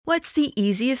What's the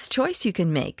easiest choice you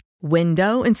can make?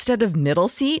 Window instead of middle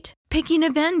seat? Picking a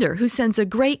vendor who sends a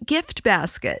great gift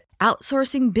basket?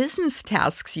 Outsourcing business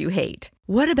tasks you hate?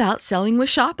 What about selling with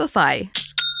Shopify?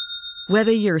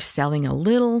 Whether you're selling a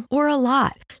little or a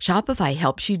lot, Shopify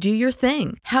helps you do your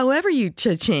thing, however you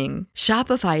cha-ching.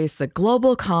 Shopify is the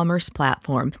global commerce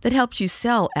platform that helps you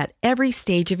sell at every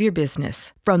stage of your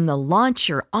business. From the launch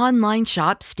your online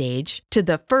shop stage to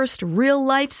the first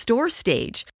real-life store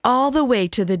stage, all the way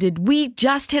to the did we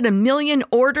just hit a million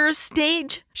orders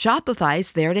stage.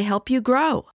 Shopify's there to help you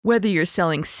grow. Whether you're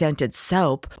selling scented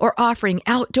soap or offering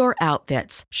outdoor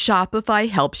outfits, Shopify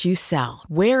helps you sell.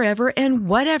 Wherever and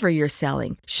whatever you're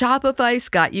selling, Shopify's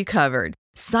got you covered.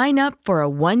 Sign up for a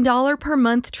 $1 per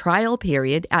month trial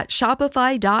period at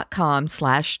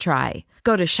shopify.com/try.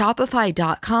 Go to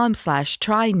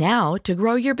shopify.com/try now to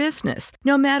grow your business,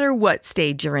 no matter what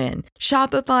stage you're in.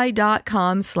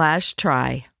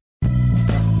 Shopify.com/try.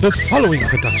 The following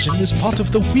production is part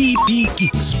of the We Be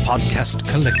Geeks podcast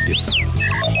collective.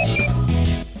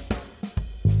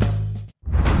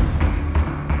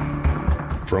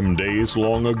 From days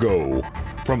long ago,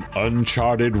 from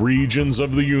uncharted regions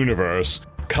of the universe,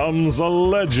 comes a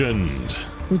legend.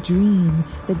 The dream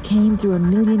that came through a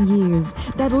million years,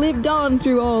 that lived on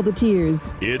through all the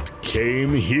tears. It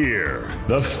came here,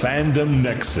 the Fandom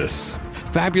Nexus.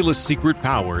 Fabulous secret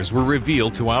powers were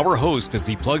revealed to our host as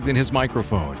he plugged in his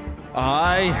microphone.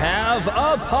 I have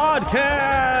a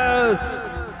podcast!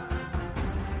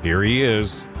 Here he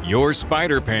is, your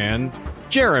Spider-Pan,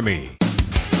 Jeremy.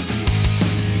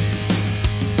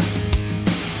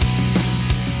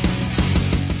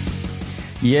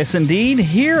 Yes, indeed,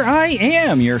 here I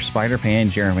am, your Spider-Pan,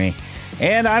 Jeremy.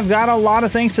 And I've got a lot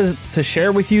of things to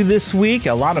share with you this week.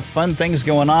 A lot of fun things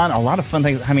going on. A lot of fun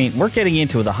things. I mean, we're getting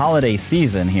into the holiday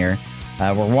season here.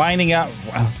 We're winding up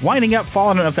fall.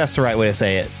 I don't know if that's the right way to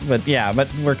say it. But yeah, but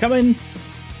we're coming,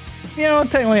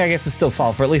 technically I guess it's still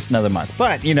fall for at least another month.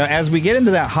 But, as we get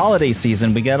into that holiday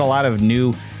season, we get a lot of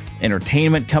new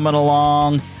entertainment coming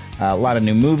along. A lot of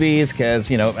new movies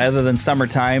because, other than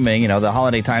summertime, the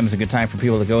holiday time is a good time for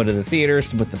people to go to the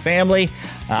theaters with the family.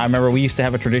 I remember we used to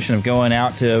have a tradition of going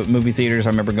out to movie theaters.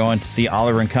 I remember going to see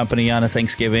Oliver and Company on a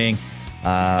Thanksgiving.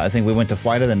 I think we went to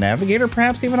Flight of the Navigator,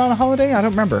 perhaps even on a holiday. I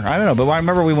don't remember. I don't know. But I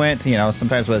remember we went,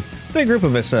 sometimes with a big group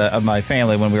of us, of my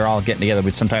family, when we were all getting together,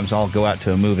 we'd sometimes all go out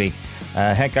to a movie.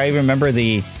 Heck, I even remember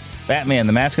the Batman,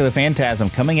 The Mask of the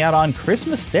Phantasm, coming out on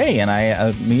Christmas Day,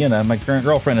 and me and my current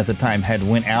girlfriend at the time had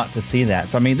went out to see that.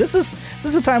 So, I mean, this is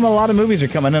a time when a lot of movies are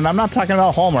coming, and I'm not talking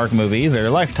about Hallmark movies or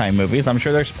Lifetime movies. I'm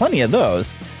sure there's plenty of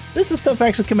those. This is stuff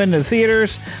actually coming into the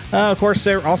theaters. Of course,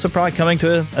 they're also probably coming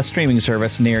to a streaming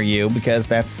service near you because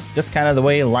that's just kind of the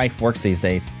way life works these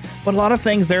days. But a lot of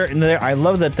things there. I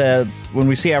love that when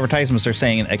we see advertisements, they're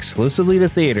saying exclusively to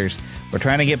theaters. We're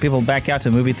trying to get people back out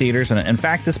to movie theaters, and in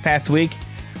fact, this past week,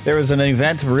 there was an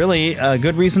event, really a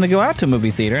good reason to go out to a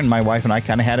movie theater, and my wife and I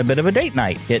kind of had a bit of a date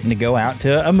night, getting to go out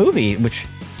to a movie, which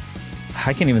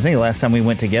I can't even think the last time we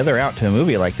went together out to a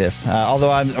movie like this.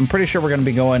 Although I'm pretty sure we're going to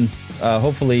be going,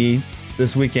 hopefully,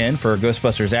 this weekend for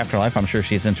Ghostbusters Afterlife. I'm sure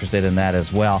she's interested in that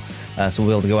as well. So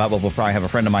we'll go out, but we'll probably have a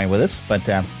friend of mine with us.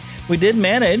 But we did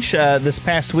manage this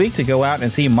past week to go out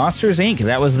and see Monsters, Inc.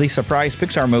 That was the surprise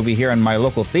Pixar movie here in my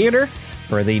local theater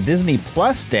for the Disney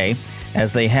Plus Day.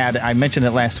 As they had, I mentioned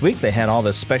it last week, they had all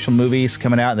the special movies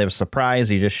coming out. They were a surprise.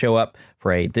 You just show up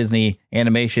for a Disney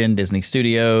animation, Disney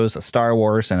Studios, a Star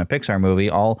Wars, and a Pixar movie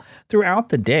all throughout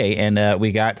the day. And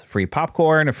we got free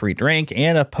popcorn, a free drink,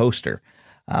 and a poster,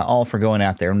 all for going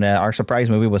out there. And our surprise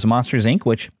movie was Monsters, Inc.,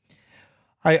 which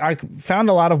I found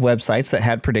a lot of websites that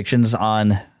had predictions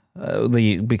on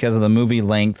because of the movie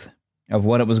length of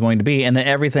what it was going to be, and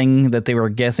everything that they were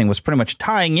guessing was pretty much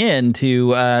tying in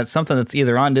to something that's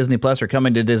either on Disney Plus or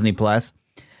coming to Disney Plus.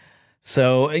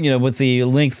 So, with the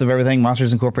lengths of everything,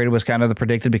 Monsters Incorporated was kind of the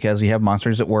predicted because we have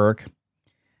Monsters at Work,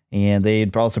 and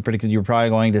they'd also predicted you were probably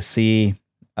going to see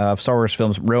Star Wars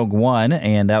films Rogue One,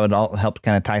 and that would all help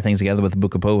kind of tie things together with the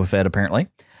Book of Boba Fett, apparently,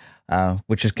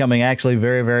 which is coming actually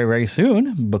very, very, very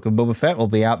soon. Book of Boba Fett will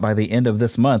be out by the end of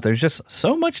this month. There's just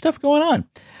so much stuff going on.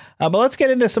 But let's get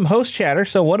into some host chatter.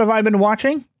 So what have I been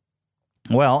watching?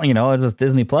 Well, it was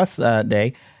Disney Plus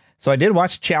day. So I did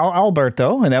watch Ciao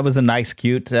Alberto, and that was a nice,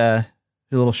 cute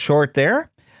little short there.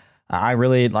 I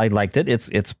liked it.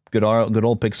 It's good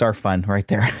old Pixar fun right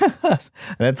there.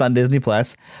 That's on Disney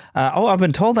Plus. I've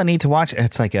been told I need to watch.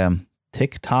 It's like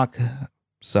TikTok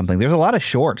something. There's a lot of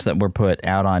shorts that were put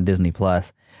out on Disney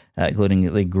Plus.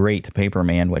 Including the Great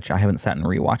Paperman, which I haven't sat and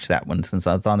rewatched that one since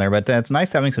it's on there. But it's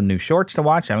nice having some new shorts to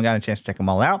watch. I haven't got a chance to check them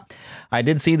all out. I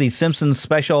did see the Simpsons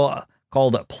special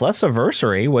called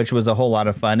Plusiversary, which was a whole lot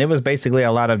of fun. It was basically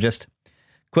a lot of just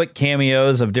quick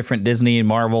cameos of different Disney and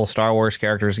Marvel, Star Wars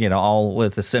characters, all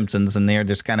with the Simpsons, and they're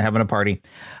just kind of having a party.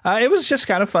 It was just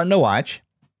kind of fun to watch.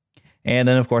 And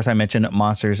then, of course, I mentioned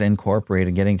Monsters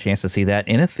Incorporated, getting a chance to see that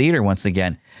in a theater once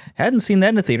again. Hadn't seen that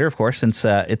in a theater, of course, since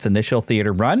its initial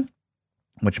theater run,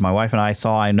 which my wife and I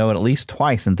saw, I know, at least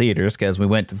twice in theaters, because we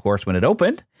went, of course, when it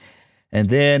opened. And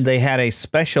then they had a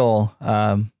special,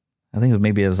 I think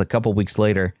maybe it was a couple weeks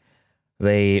later,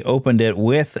 they opened it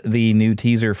with the new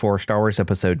teaser for Star Wars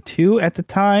Episode 2 at the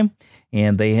time.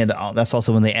 And that's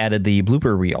also when they added the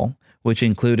blooper reel, which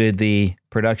included the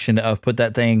production of Put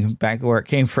That Thing Back Where It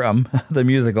Came From, the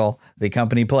musical, the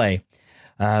company play,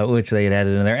 which they had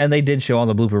added in there. And they did show all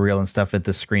the blooper reel and stuff at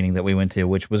the screening that we went to,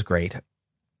 which was great.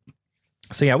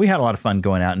 So yeah, we had a lot of fun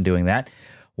going out and doing that.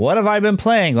 What have I been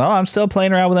playing? Well, I'm still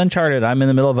playing around with Uncharted. I'm in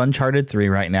the middle of Uncharted 3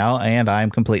 right now, and I'm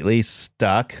completely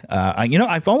stuck.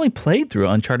 I've only played through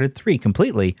Uncharted 3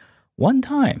 completely one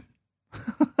time.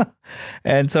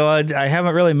 And so I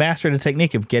haven't really mastered a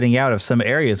technique of getting out of some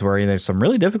areas where there's some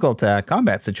really difficult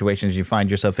combat situations you find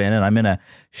yourself in. And I'm in a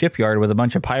shipyard with a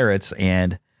bunch of pirates,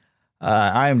 and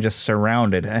I am just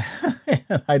surrounded.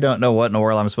 I don't know what in the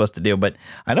world I'm supposed to do, but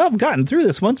I know I've gotten through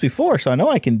this once before, so I know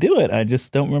I can do it. I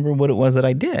just don't remember what it was that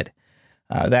I did.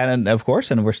 That, and of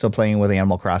course, and we're still playing with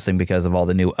Animal Crossing because of all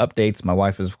the new updates. My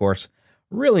wife is, of course,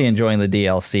 really enjoying the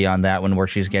DLC on that one, where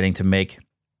she's getting to make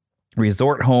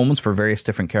resort homes for various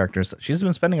different characters. She's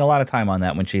been spending a lot of time on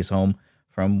that when she's home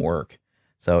from work.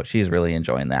 So she's really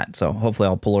enjoying that. So hopefully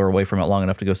I'll pull her away from it long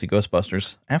enough to go see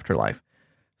Ghostbusters Afterlife.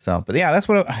 So, but yeah, that's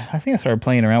what I think. I started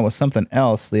playing around with something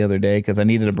else the other day because I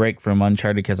needed a break from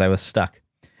Uncharted because I was stuck.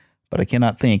 But I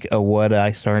cannot think of what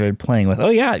I started playing with.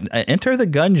 Oh yeah, Enter the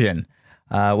Gungeon,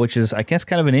 which is, I guess,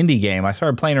 kind of an indie game. I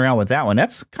started playing around with that one.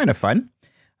 That's kind of fun.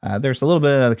 There's a little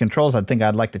bit of the controls I think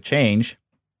I'd like to change,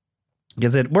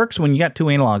 because it works when you got two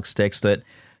analog sticks that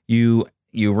you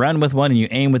run with one and you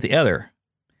aim with the other.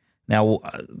 Now,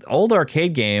 old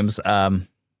arcade games,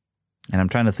 and I'm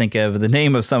trying to think of the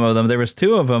name of some of them. There was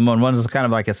two of them, and one was kind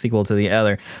of like a sequel to the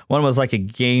other. One was like a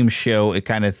game show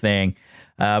kind of thing,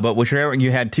 but whichever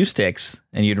you had two sticks,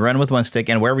 and you'd run with one stick,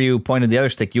 and wherever you pointed the other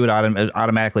stick, you would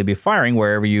automatically be firing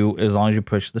as long as you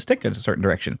push the stick in a certain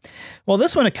direction. Well,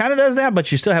 this one, it kind of does that,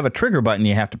 but you still have a trigger button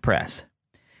you have to press.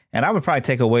 And I would probably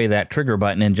take away that trigger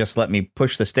button and just let me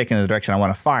push the stick in the direction I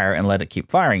want to fire and let it keep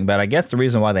firing. But I guess the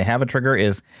reason why they have a trigger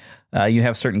is you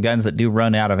have certain guns that do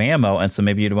run out of ammo, and so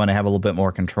maybe you'd want to have a little bit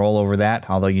more control over that,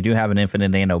 although you do have an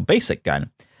infinite ammo basic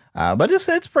gun. But it's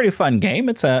a pretty fun game.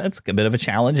 It's a bit of a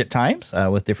challenge at times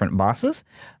with different bosses.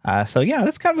 So yeah,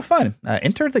 that's kind of fun.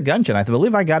 Enter the Gungeon. I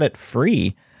believe I got it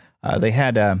free. They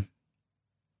had...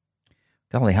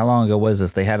 golly, how long ago was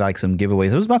this? They had like some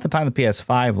giveaways. It was about the time the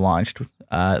PS5 launched.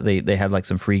 They had like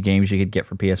some free games you could get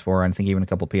for PS4, and I think even a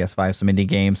couple PS5, some indie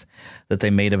games that they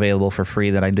made available for free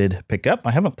that I did pick up.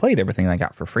 I haven't played everything I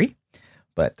got for free,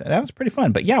 but that was pretty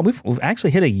fun. But yeah, we've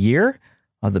actually hit a year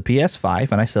of the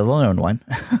PS5, and I still don't own one.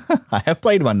 I have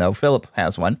played one though. Philip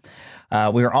has one.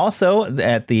 We were also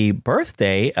at the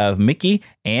birthday of Mickey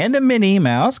and Minnie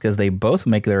Mouse, because they both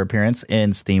make their appearance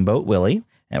in Steamboat Willie.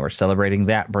 And we're celebrating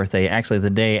that birthday actually the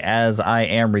day as I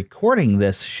am recording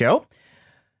this show.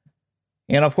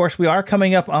 And of course, we are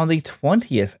coming up on the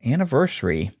 20th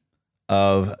anniversary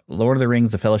of Lord of the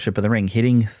Rings, The Fellowship of the Ring,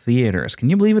 hitting theaters. Can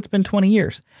you believe it's been 20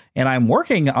 years? And I'm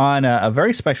working on a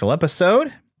very special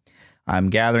episode. I'm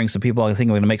gathering some people. I think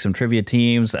I'm going to make some trivia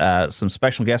teams, some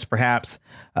special guests perhaps.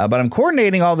 But I'm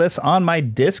coordinating all this on my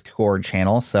Discord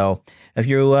channel. So if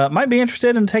you might be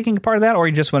interested in taking part of that, or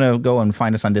you just want to go and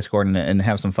find us on Discord and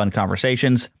have some fun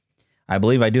conversations, I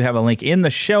believe I do have a link in the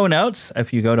show notes.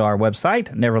 If you go to our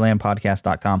website,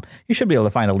 neverlandpodcast.com, you should be able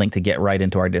to find a link to get right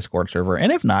into our Discord server.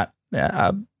 And if not,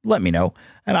 let me know,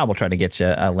 and I will try to get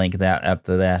you a link that up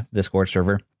to the Discord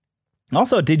server.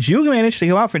 Also, did you manage to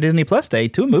go out for Disney Plus Day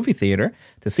to a movie theater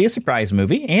to see a surprise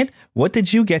movie? And what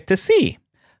did you get to see?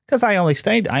 Because I only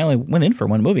went in for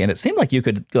one movie, and it seemed like you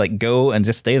could go and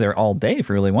just stay there all day if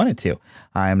you really wanted to.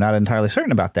 I'm not entirely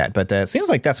certain about that, but it seems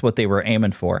like that's what they were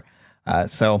aiming for.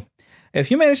 So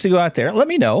if you managed to go out there, let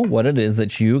me know what it is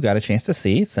that you got a chance to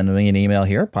see. Send me an email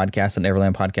here,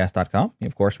 podcast@neverlandpodcast.com.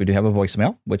 Of course, we do have a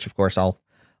voicemail, which of course I'll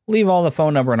leave all the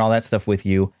phone number and all that stuff with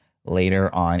you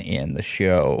later on in the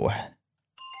show.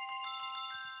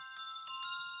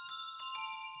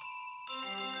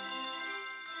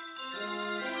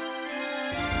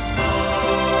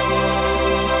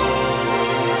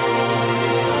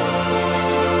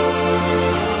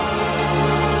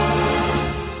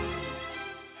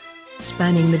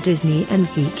 spanning the Disney and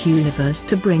geek universe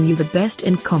to bring you the best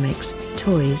in comics,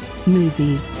 toys,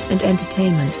 movies, and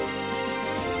entertainment.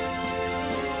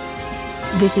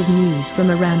 This is news from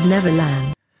around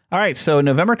Neverland. All right, so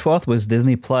November 12th was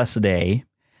Disney Plus Day,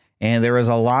 and there was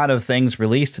a lot of things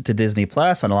released to Disney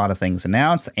Plus and a lot of things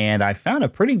announced, and I found a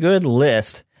pretty good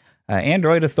list.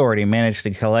 Android Authority managed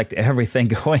to collect everything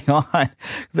going on.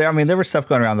 I mean, there was stuff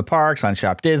going around the parks, on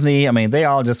Shop Disney. I mean, they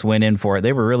all just went in for it.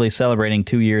 They were really celebrating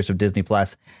 2 years of Disney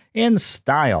Plus in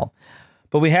style.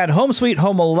 But we had Home Sweet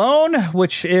Home Alone,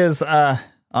 which is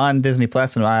on Disney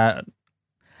Plus, and I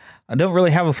don't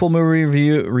really have a full movie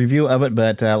review of it,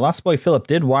 but Lost Boy Philip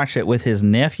did watch it with his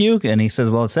nephew, and he says,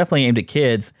 well, it's definitely aimed at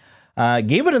kids.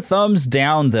 Gave it a thumbs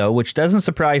down, though, which doesn't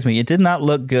surprise me. It did not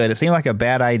look good. It seemed like a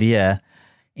bad idea.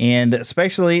 And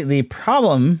especially the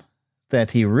problem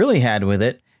that he really had with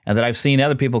it, and that I've seen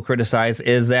other people criticize,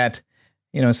 is that,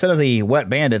 instead of the wet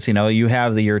bandits, you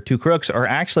have your two crooks are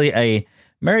actually a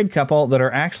married couple that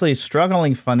are actually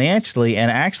struggling financially and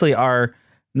actually are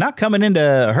not coming in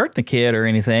to hurt the kid or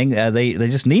anything. They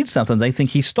just need something they think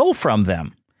he stole from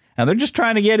them. And they're just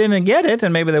trying to get in and get it,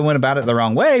 and maybe they went about it the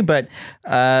wrong way, but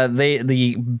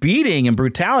the beating and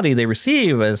brutality they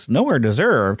receive is nowhere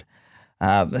deserved.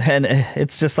 And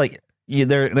it's just like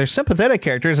they're sympathetic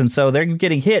characters, and so they're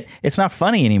getting hit. It's not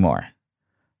funny anymore,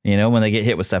 when they get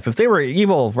hit with stuff. If they were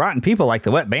evil, rotten people like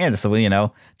the Wet Bandits, Joe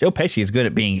Pesci is good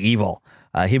at being evil.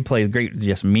 He plays great,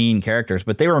 just mean characters,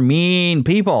 but they were mean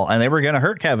people, and they were going to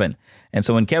hurt Kevin. And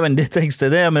so when Kevin did things to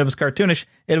them, and it was cartoonish,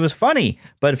 it was funny.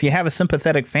 But if you have a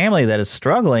sympathetic family that is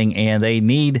struggling and they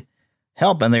need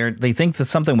help, and they think that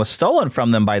something was stolen from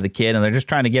them by the kid, and they're just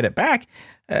trying to get it back,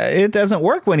 it doesn't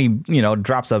work when he,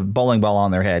 drops a bowling ball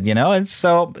on their head, It's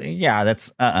so, yeah,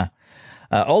 that's,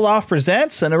 Olaf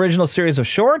Presents, an original series of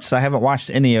shorts. I haven't watched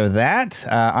any of that.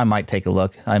 I might take a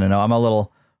look. I don't know. I'm a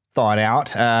little thought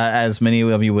out, as many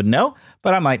of you would know,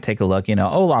 but I might take a look.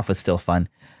 Olaf is still fun.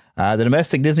 The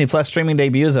domestic Disney Plus streaming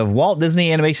debuts of Walt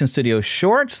Disney Animation Studios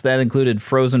shorts that included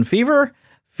Frozen Fever,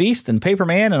 Feast, and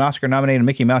Paperman, an Oscar-nominated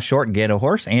Mickey Mouse short, Get a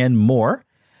Horse, and more.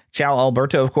 Ciao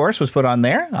Alberto, of course, was put on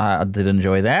there. I did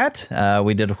enjoy that.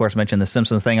 We did, of course, mention the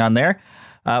Simpsons thing on there.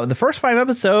 The first 5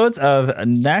 episodes of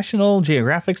National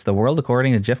Geographic's The World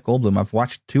According to Jeff Goldblum. I've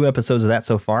watched 2 episodes of that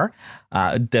so far.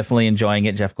 Definitely enjoying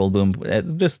it. Jeff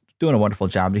Goldblum just doing a wonderful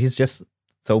job. He's just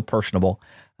so personable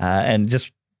and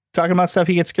just talking about stuff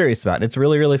he gets curious about. It's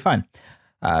really, really fun.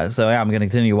 So yeah, I'm going to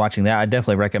continue watching that. I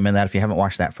definitely recommend that. If you haven't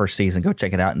watched that first season, go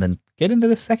check it out and then get into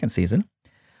the second season.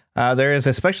 There is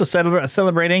a special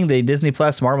celebrating the Disney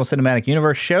Plus Marvel Cinematic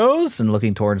Universe shows and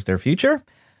looking towards their future.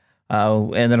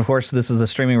 And then, of course, this is the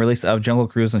streaming release of Jungle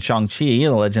Cruise and Shang-Chi,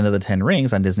 The Legend of the Ten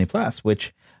Rings on Disney Plus,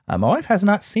 which my wife has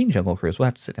not seen Jungle Cruise. We'll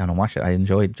have to sit down and watch it. I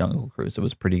enjoyed Jungle Cruise. It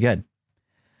was pretty good.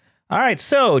 All right,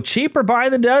 so Cheaper by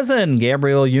the Dozen.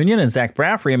 Gabrielle Union and Zach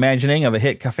Braff reimagining of a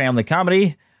hit family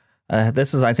comedy.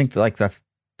 This is, I think, like the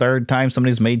third time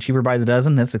somebody's made Cheaper by the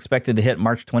Dozen. It's expected to hit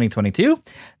March 2022.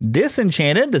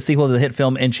 Disenchanted, the sequel to the hit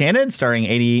film Enchanted, starring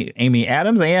Amy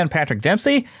Adams and Patrick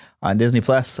Dempsey on Disney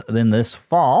Plus then this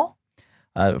fall.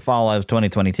 Fall of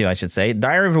 2022, I should say.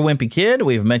 Diary of a Wimpy Kid,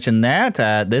 we've mentioned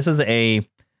that. This is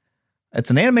it's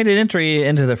an animated entry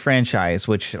into the franchise,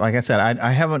 which, like I said,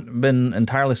 I haven't been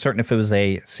entirely certain if it was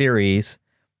a series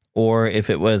or if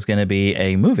it was going to be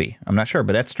a movie. I'm not sure,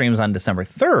 but that streams on December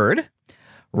 3rd.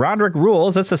 Roderick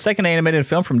Rules, that's the second animated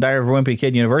film from Diary of a Wimpy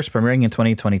Kid universe, premiering in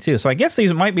 2022. So I guess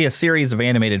these might be a series of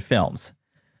animated films.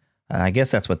 I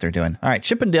guess that's what they're doing. All right,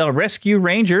 Chip 'n Dale Rescue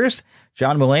Rangers.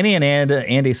 John Mulaney and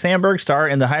Andy Samberg star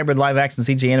in the hybrid live-action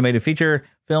CG animated feature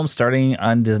film starting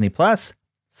on Disney Plus,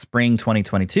 spring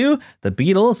 2022. The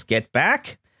Beatles Get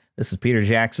Back. This is Peter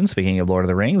Jackson, speaking of Lord of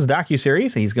the Rings,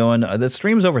 docuseries. He's going, this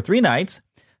streams over 3 nights,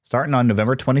 starting on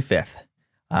November 25th.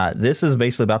 This is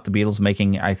basically about the Beatles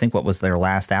making, I think, what was their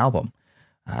last album.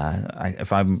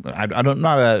 I'm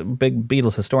not a big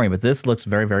Beatles historian, but this looks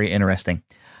very, very interesting.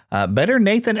 Better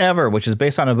Nate Than Ever, which is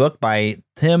based on a book by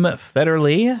Tim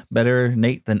Federle. Better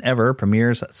Nate Than Ever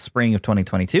premieres spring of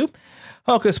 2022.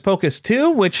 Hocus Pocus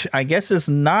 2, which I guess is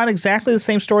not exactly the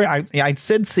same story. I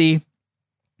did see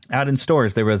out in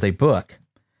stores there was a book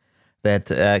that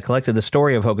collected the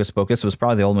story of Hocus Pocus. It was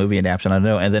probably the old movie adaptation, I don't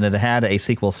know. And then it had a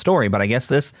sequel story. But I guess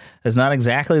this is not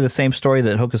exactly the same story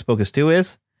that Hocus Pocus 2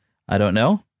 is. I don't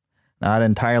know. Not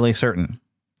entirely certain.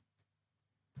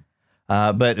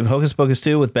 But Hocus Pocus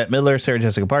 2 with Bette Midler, Sarah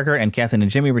Jessica Parker, and Kathleen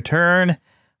and Jimmy return.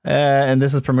 And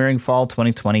this is premiering fall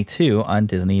 2022 on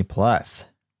Disney+.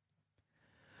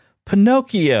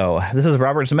 Pinocchio. This is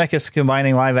Robert Zemeckis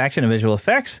combining live action and visual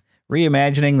effects,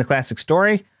 reimagining the classic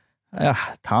story.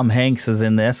 Tom Hanks is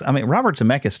in this. I mean, Robert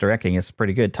Zemeckis directing is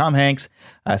pretty good. Tom Hanks,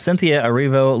 Cynthia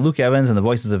Erivo, Luke Evans, and the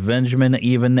voices of Benjamin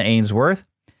Even Ainsworth.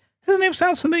 His name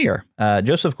sounds familiar.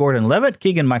 Joseph Gordon-Levitt,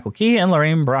 Keegan-Michael Key, and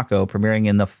Lorraine Bracco, premiering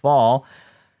in the fall.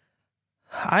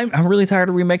 I'm really tired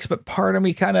of remakes, but part of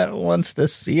me kind of wants to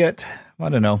see it. I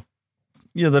don't know.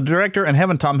 You know, the director and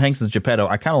having Tom Hanks as Geppetto,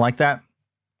 I kind of like that.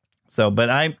 So, but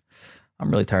I'm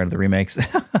really tired of the remakes.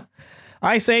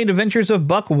 Ice Age Adventures of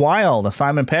Buck Wild.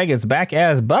 Simon Pegg is back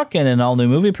as Buck in an all-new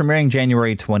movie premiering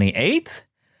January 28th.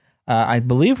 I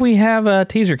believe we have a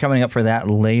teaser coming up for that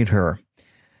later.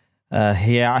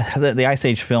 The Ice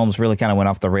Age films really kind of went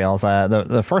off the rails.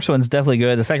 The first one's definitely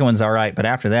good. The second one's all right. But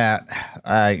after that,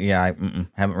 I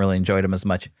haven't really enjoyed them as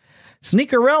much.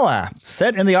 Sneakerella.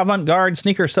 Set in the avant-garde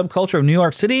sneaker subculture of New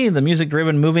York City, the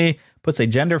music-driven movie puts a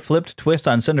gender-flipped twist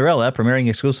on Cinderella, premiering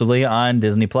exclusively on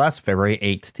Disney Plus February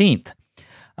 18th.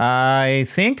 I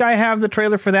think I have the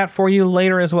trailer for that for you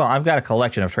later as well. I've got a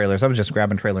collection of trailers. I was just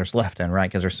grabbing trailers left and right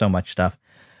because there's so much stuff.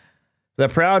 The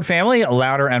Proud Family,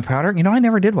 Louder and Prouder. You know, I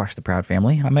never did watch The Proud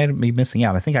Family. I might be missing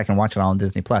out. I think I can watch it all on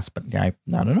Disney Plus, but I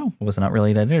don't know. I was not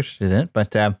really that interested in it.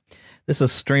 But this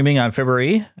is streaming on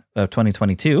February of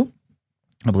 2022.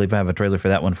 I believe I have a trailer for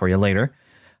that one for you later.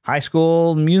 High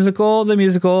School Musical,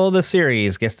 the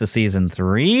series gets to season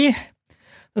 3.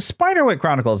 The Spiderwick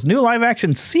Chronicles, new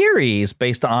live-action series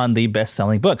based on the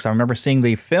best-selling books. I remember seeing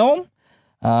the film,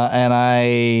 and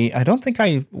I don't think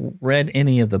I read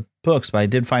any of the books, but I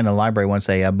did find in the library once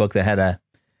a book that had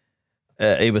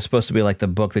it was supposed to be like the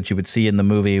book that you would see in the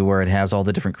movie where it has all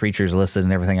the different creatures listed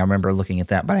and everything. I remember looking at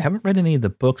that, but I haven't read any of the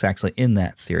books actually in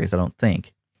that series, I don't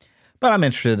think. But I'm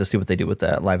interested to see what they do with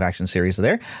the live-action series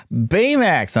there.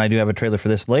 Baymax, and I do have a trailer for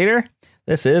this later.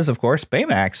 This is, of course,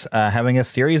 Baymax having a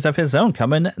series of his own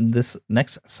coming this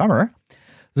next summer.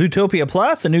 Zootopia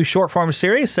Plus, a new short-form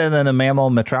series set in the mammal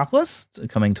metropolis,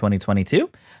 coming 2022.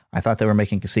 I thought they were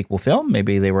making a sequel film.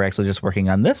 Maybe they were actually just working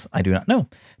on this. I do not know.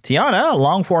 Tiana, a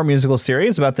long-form musical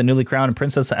series about the newly crowned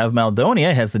Princess of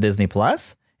Maldonia, has the Disney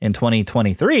Plus in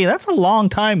 2023. That's a long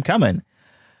time coming.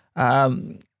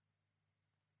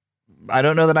 I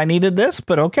don't know that I needed this,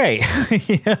 but okay.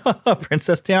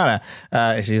 Princess Tiana.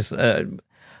 She's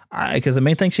because the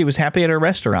main thing, she was happy at her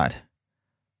restaurant.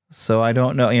 So I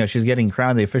don't know. You know, she's getting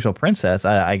crowned the official princess.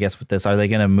 I guess with this, are they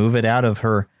going to move it out of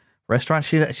her restaurant?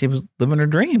 She was living her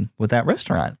dream with that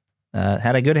restaurant.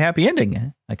 Had a good happy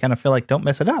ending. I kind of feel like don't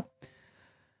mess it up.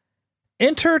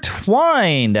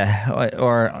 Intertwined,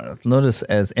 or notice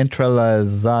as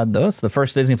Entrelazados, the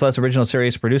first Disney Plus original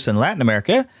series produced in Latin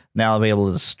America, now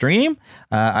available to stream.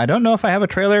 I don't know if I have a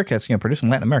trailer because, you know, produced in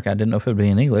Latin America, I didn't know if it would be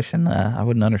in English, and I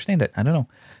wouldn't understand it. I don't know.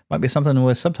 Might be something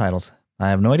with subtitles. I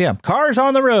have no idea. Cars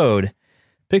on the Road.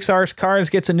 Pixar's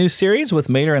Cars gets a new series with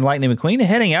Mater and Lightning McQueen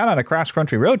heading out on a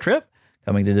cross-country road trip,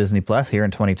 coming to Disney Plus here in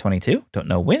 2022. Don't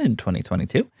know when in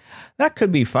 2022. That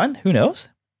could be fun. Who knows?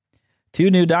 2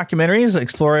 new documentaries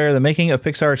explore the making of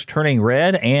Pixar's Turning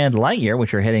Red and Lightyear,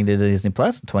 which are heading to Disney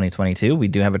Plus in 2022. We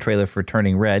do have a trailer for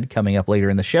Turning Red coming up later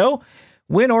in the show.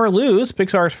 Win or Lose,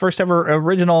 Pixar's first ever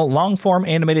original long-form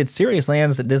animated series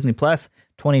lands at Disney Plus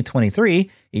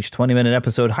 2023. Each 20-minute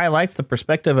episode highlights the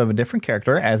perspective of a different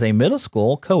character as a middle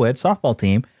school co-ed softball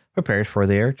team prepares for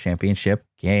their championship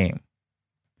game.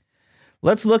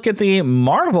 Let's look at the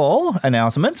Marvel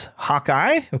announcements.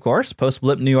 Hawkeye, of course,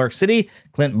 post-blip New York City.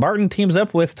 Clint Barton teams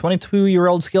up with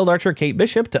 22-year-old skilled archer Kate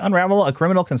Bishop to unravel a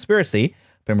criminal conspiracy,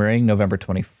 premiering November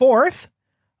 24th.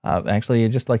 Actually,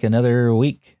 just like another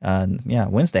week.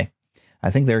 Wednesday. I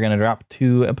think they're going to drop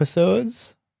 2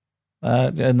 episodes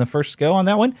in the first go on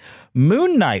that one.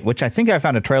 Moon Knight, which I think I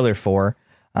found a trailer for.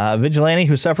 Vigilante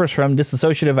who suffers from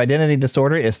dissociative identity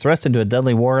disorder is thrust into a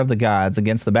deadly war of the gods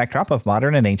against the backdrop of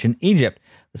modern and ancient Egypt.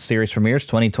 The series premieres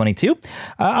 2022.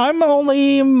 I'm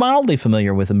only mildly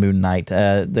familiar with the Moon Knight.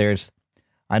 I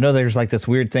know there's like this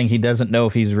weird thing. He doesn't know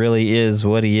if he really is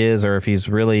what he is or if he's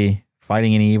really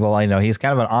fighting any evil. I know he's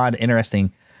kind of an odd,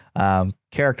 interesting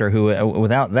character who,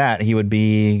 without that, he would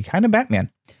be kind of Batman.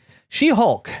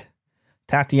 She-Hulk.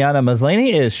 Tatiana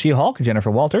Maslany is She-Hulk.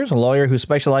 Jennifer Walters, a lawyer who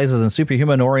specializes in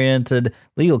superhuman-oriented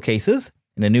legal cases,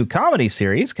 in a new comedy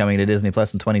series coming to Disney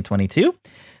Plus in 2022.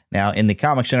 Now, in the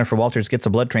comics, Jennifer Walters gets a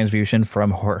blood transfusion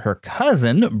from her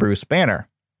cousin, Bruce Banner.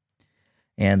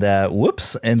 And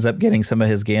ends up getting some of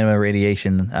his gamma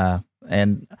radiation.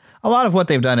 And a lot of what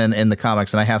they've done in the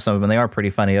comics, and I have some of them, they are pretty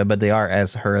funny, but they are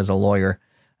as her as a lawyer.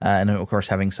 And, of course,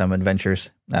 having some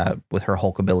adventures with her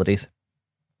Hulk abilities.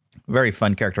 Very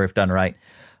fun character if done right.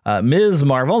 Ms.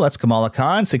 Marvel, that's Kamala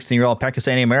Khan, 16-year-old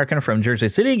Pakistani American from Jersey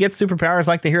City, gets superpowers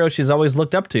like the hero she's always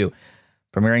looked up to.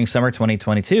 premiering summer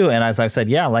 2022. And as I've said,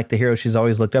 yeah, like the hero she's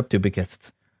always looked up to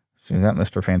because she's got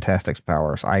Mr. Fantastic's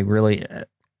powers. I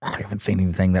haven't seen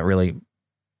anything that really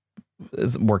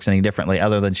works any differently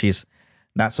other than she's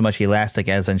not so much elastic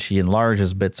as in she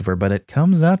enlarges bits of her, but it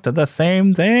comes out to the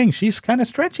same thing. She's kind of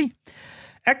stretchy.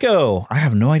 Echo. I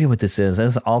have no idea what this is.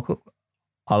 As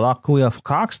Alakua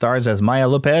Cox stars as Maya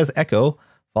Lopez Echo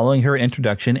following her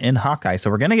introduction in Hawkeye.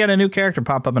 So we're going to get a new character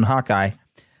pop up in Hawkeye.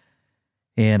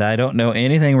 And I don't know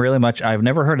anything really much. I've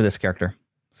never heard of this character.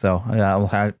 So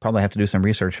I'll probably have to do some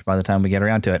research by the time we get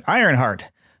around to it. Ironheart.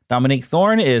 Dominique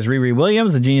Thorne is Riri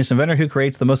Williams, a genius inventor who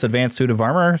creates the most advanced suit of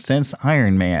armor since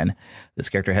Iron Man. This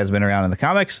character has been around in the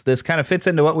comics. This kind of fits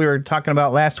into what we were talking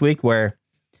about last week, where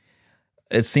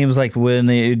it seems like when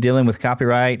you're dealing with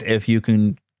copyright, if you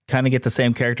can kind of get the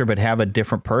same character but have a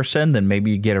different person, then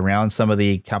maybe you get around some of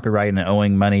the copyright and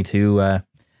owing money to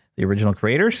the original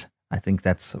creators. I think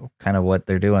that's kind of what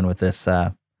they're doing with this,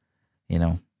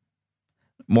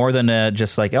 more than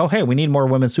just like, oh, hey, we need more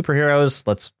women superheroes.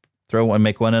 Let's throw and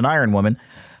make one an Iron Woman.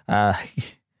 I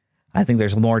think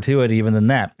there's more to it even than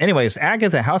that. Anyways,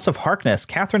 Agatha, House of Harkness.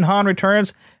 Catherine Hahn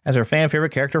returns as her fan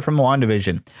favorite character from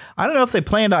WandaVision. I don't know if they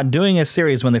planned on doing a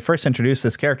series when they first introduced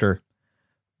this character,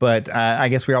 but I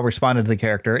guess we all responded to the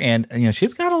character. And,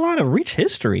 she's got a lot of rich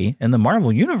history in the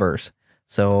Marvel Universe.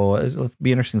 So let's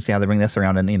be interesting to see how they bring this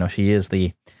around. And, she is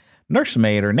the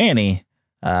nursemaid or nanny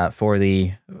for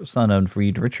the son of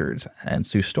Reed Richards and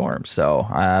Sue Storm.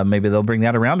 So maybe they'll bring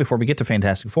that around before we get to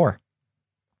Fantastic Four.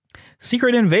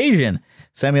 Secret Invasion.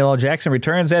 Samuel L. Jackson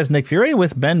returns as Nick Fury,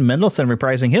 with Ben Mendelsohn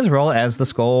reprising his role as the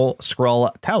Skrull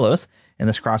Talos in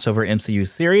this crossover MCU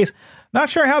series. Not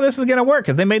sure how this is going to work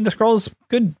because they made the Skrulls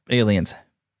good aliens.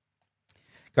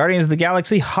 Guardians of the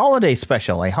Galaxy Holiday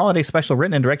Special. A holiday special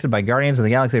written and directed by Guardians of the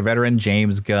Galaxy veteran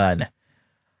James Gunn.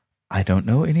 I don't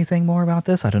know anything more about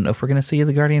this. I don't know if we're going to see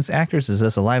the Guardians actors. Is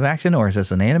this a live action or is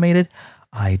this an animated?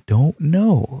 I don't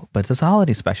know, but it's a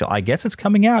holiday special. I guess it's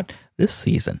coming out this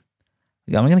season.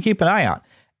 I'm going to keep an eye out.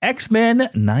 X-Men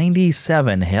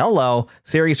 97. Hello.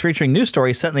 Series featuring new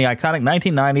stories set in the iconic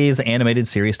 1990s animated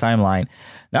series timeline.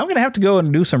 Now I'm going to have to go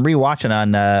and do some rewatching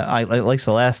on like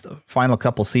the last final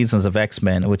couple seasons of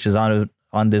X-Men, which is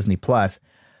on Disney Plus.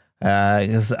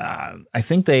 Because I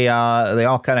think they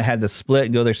all kind of had to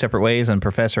split, go their separate ways, and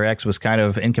Professor X was kind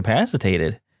of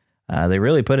incapacitated. They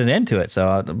really put an end to it,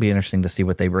 so it'll be interesting to see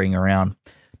what they bring around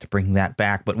to bring that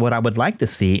back. But what I would like to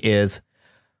see is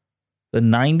the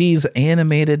 90s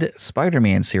animated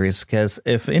Spider-Man series, because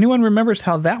if anyone remembers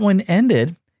how that one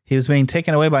ended, he was being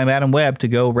taken away by Madam Web to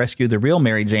go rescue the real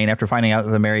Mary Jane after finding out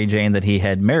that the Mary Jane that he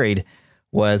had married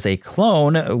was a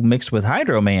clone mixed with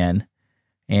Hydro Man,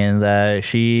 and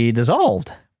she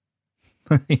dissolved.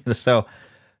 So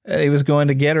he was going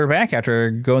to get her back after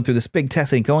going through this big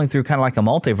testing, going through kind of like a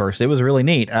multiverse. It was really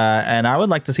neat. And I would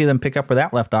like to see them pick up where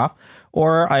that left off.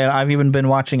 Or I've even been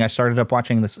watching, I started up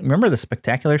watching this. Remember the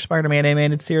Spectacular Spider-Man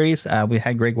animated series? We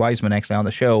had Greg Weisman actually on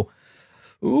the show.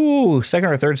 Second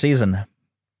or third season.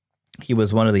 He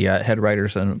was one of the head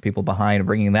writers and people behind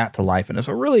bringing that to life. And it's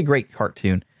a really great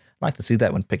cartoon. I'd like to see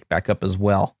that one picked back up as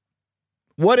well.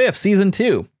 What If Season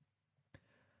 2?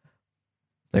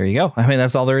 There you go. I mean,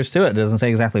 that's all there is to it. It doesn't say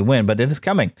exactly when, but it is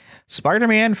coming.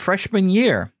 Spider-Man Freshman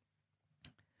Year.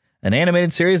 An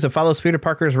animated series that follows Peter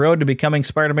Parker's road to becoming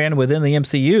Spider-Man within the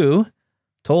MCU,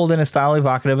 told in a style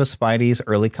evocative of Spidey's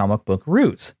early comic book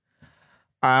roots.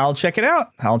 I'll check it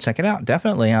out.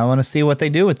 Definitely. I want to see what they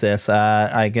do with this.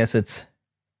 I guess is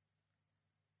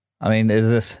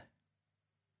this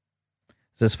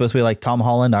supposed to be like Tom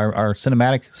Holland, our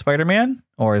cinematic Spider-Man?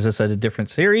 Or is this a different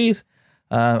series?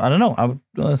 I don't know.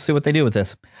 Let's see what they do with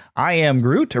this. I Am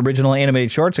Groot. Original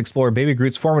animated shorts explore Baby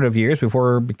Groot's formative years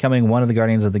before becoming one of the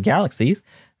Guardians of the Galaxies.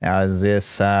 Now, is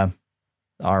this our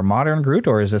modern Groot,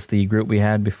 or is this the Groot we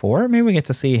had before? Maybe we get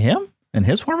to see him in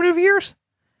his formative years?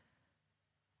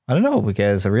 I don't know,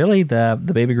 because really the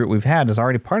Baby Groot we've had is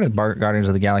already part of Guardians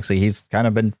of the Galaxy. He's kind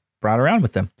of been brought around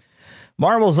with them.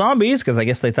 Marvel Zombies, because I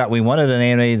guess they thought we wanted an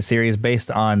animated series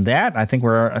based on that. I think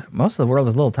most of the world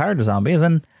is a little tired of zombies,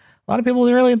 and a lot of people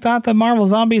really thought the Marvel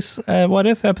Zombies What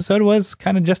If episode was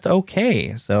kind of just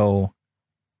okay. So,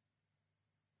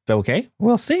 okay,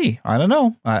 we'll see. I don't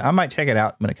know. I might check it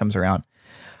out when it comes around.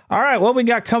 All right, what we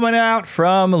got coming out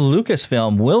from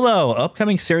Lucasfilm. Willow.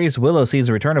 Upcoming series Willow sees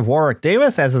the return of Warwick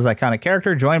Davis as his iconic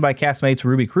character, joined by castmates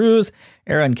Ruby Cruz,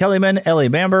 Aaron Kellyman, Ellie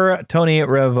Bamber, Tony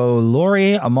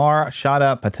Revolori, Amar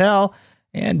Shada Patel,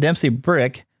 and Dempsey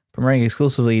Brick, premiering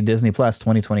exclusively Disney Plus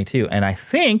 2022. And I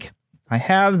think I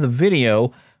have the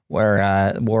video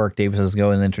where Warwick Davis is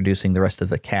going and introducing the rest of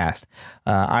the cast.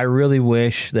 I really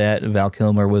wish that Val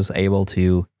Kilmer was able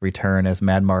to return as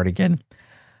Mad Mardigan.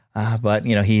 But,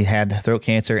 he had throat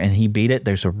cancer and he beat it.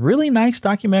 There's a really nice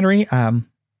documentary.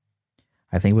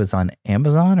 I think it was on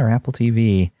Amazon or Apple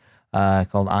TV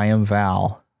called I Am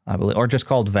Val, I believe, or just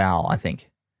called Val, I think.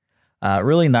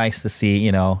 Really nice to see,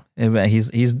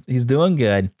 he's doing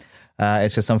good.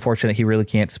 It's just unfortunate he really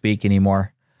can't speak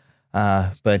anymore.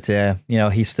 But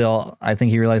he's still, I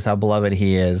think he realized how beloved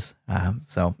he is.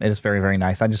 So it is very, very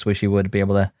nice. I just wish he would be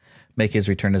able to make his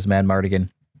return as Mad Mardigan.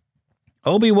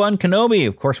 Obi-Wan Kenobi.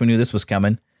 Of course, we knew this was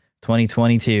coming.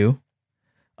 2022.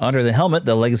 Under the Helmet,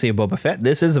 The Legacy of Boba Fett.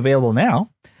 This is available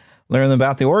now. Learn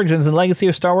about the origins and legacy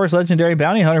of Star Wars legendary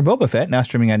bounty hunter Boba Fett, now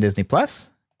streaming on Disney+.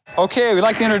 Okay, we'd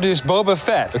like to introduce Boba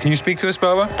Fett. Can you speak to us,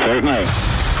 Boba? Certainly.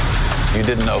 You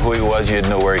didn't know who he was, you didn't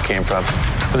know where he came from.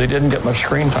 But he didn't get much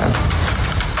screen time.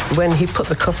 When he put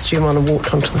the costume on and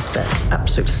walked onto the set,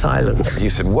 absolute silence.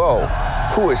 You said, whoa,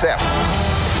 who is that?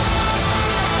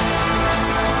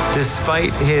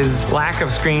 Despite his lack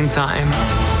of screen time,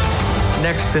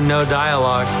 next to no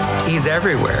dialogue, he's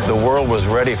everywhere. The world was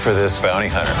ready for this bounty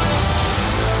hunter.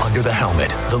 Under the Helmet,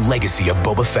 The Legacy of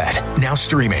Boba Fett, now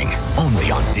streaming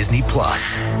only on Disney+.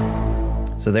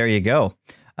 So there you go.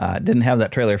 Didn't have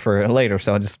that trailer for later,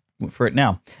 so I just went for it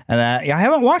now. And I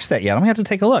haven't watched that yet. I'm going to have to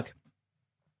take a look.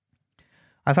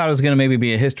 I thought it was going to maybe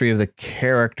be a history of the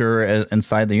character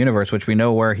inside the universe, which we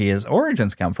know where his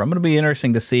origins come from. It'll be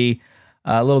interesting to see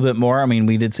a little bit more. I mean,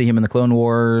 we did see him in the Clone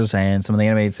Wars and some of the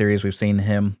animated series. We've seen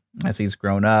him as he's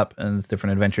grown up and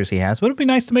different adventures he has. But it'd be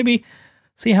nice to maybe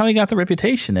see how he got the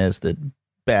reputation as the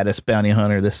baddest bounty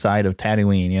hunter this side of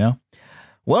Tatooine,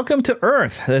 Welcome to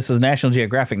Earth. This is National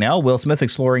Geographic now. Will Smith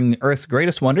exploring Earth's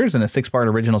greatest wonders in a 6-part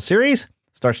original series.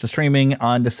 Starts the streaming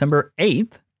on December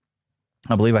 8th.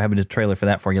 I believe I have a trailer for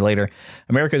that for you later.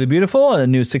 America the Beautiful, a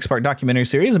new 6-part documentary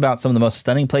series about some of the most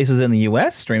stunning places in the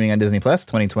U.S., streaming on Disney Plus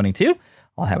 2022.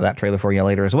 I'll have that trailer for you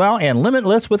later as well. And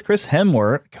Limitless with Chris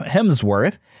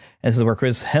Hemsworth. This is where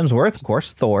Chris Hemsworth, of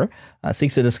course, Thor,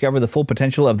 seeks to discover the full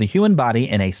potential of the human body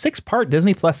in a 6-part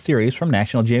Disney Plus series from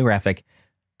National Geographic,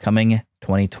 coming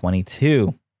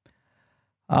 2022.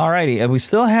 Alrighty, we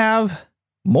still have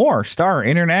more Star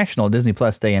International Disney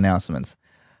Plus Day announcements.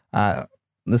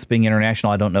 This being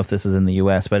international, I don't know if this is in the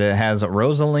U.S., but it has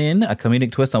Rosaline, a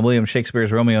comedic twist on William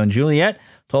Shakespeare's Romeo and Juliet,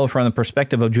 told from the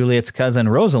perspective of Juliet's cousin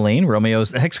Rosaline,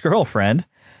 Romeo's ex-girlfriend.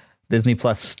 Disney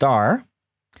Plus Star.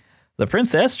 The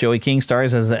Princess, Joey King,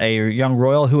 stars as a young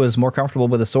royal who is more comfortable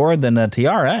with a sword than a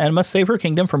tiara and must save her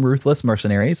kingdom from ruthless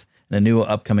mercenaries in a new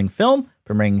upcoming film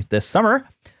premiering this summer.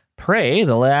 Prey,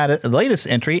 the latest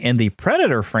entry in the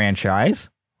Predator franchise.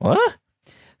 What?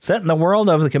 Set in the world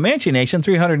of the Comanche Nation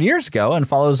 300 years ago and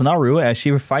follows Naru as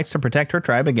she fights to protect her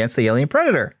tribe against the alien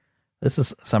predator. This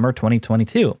is summer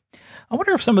 2022. I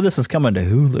wonder if some of this is coming to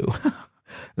Hulu.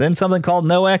 Then something called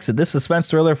No Exit. This suspense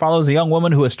thriller follows a young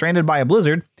woman who is stranded by a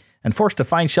blizzard and forced to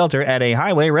find shelter at a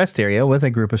highway rest area with a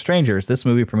group of strangers. This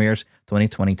movie premieres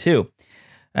 2022.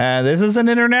 This is an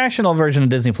international version of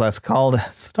Disney Plus called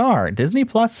Star. Disney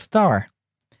Plus Star.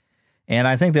 And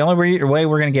I think the only way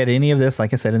we're going to get any of this,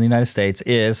 like I said, in the United States,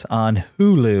 is on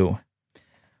Hulu.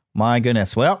 My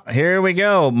goodness. Well, here we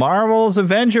go. Marvel's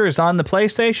Avengers on the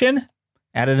PlayStation.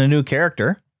 Added a new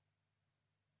character.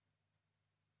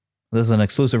 This is an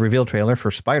exclusive reveal trailer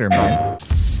for Spider-Man.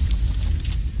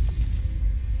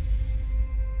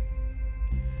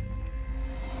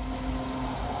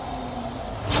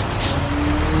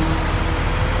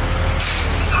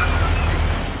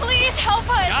 Please help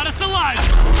us! Got us alive!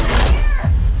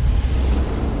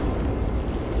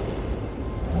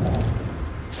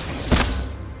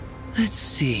 Let's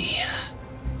see.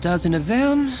 Dozen of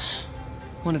them,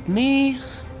 one of me.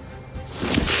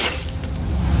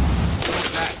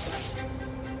 What's that?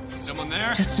 Someone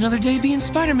there? Just another day being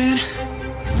Spider-Man.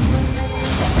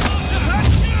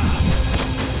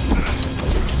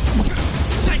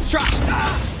 Nice try!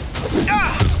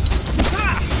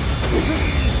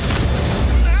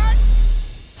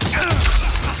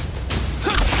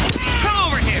 Come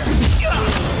over here!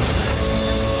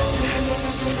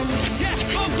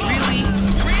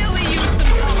 Really use some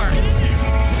cover!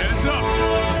 Heads up!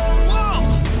 Whoa!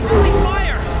 Friendly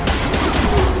fire!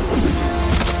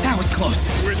 That was close.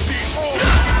 With the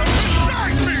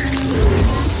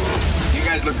You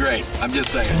guys look great. I'm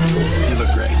just saying. You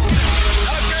look great.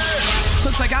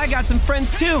 Looks like I got some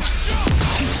friends too.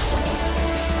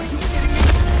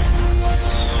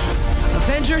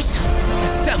 Avengers,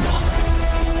 assemble.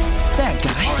 Bad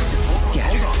guy,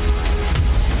 scatter.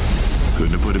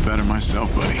 Couldn't have put it better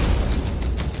myself, buddy.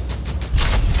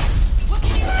 What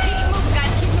can you see?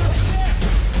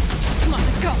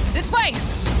 Let's go. This way.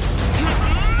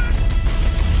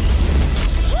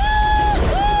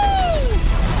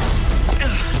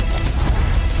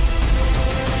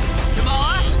 Come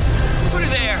on. Put her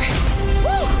there.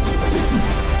 Woo!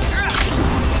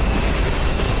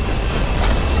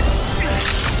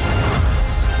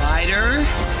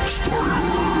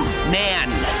 Spider-Man.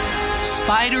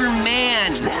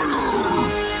 Spider-Man.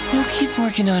 We'll keep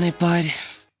working on it, bud.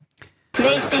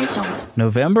 PlayStation.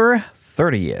 November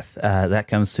 30th. That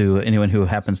comes to anyone who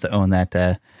happens to own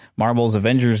that Marvel's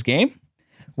Avengers game,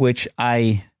 which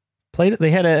I played.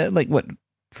 They had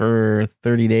for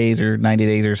 30 days or 90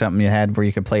 days or something you had where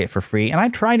you could play it for free. And I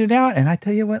tried it out, and I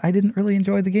tell you what, I didn't really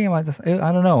enjoy the game. I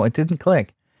don't know. It didn't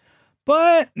click.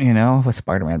 But, with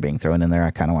Spider-Man being thrown in there,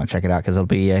 I kind of want to check it out because it'll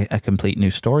be a complete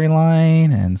new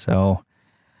storyline. And so,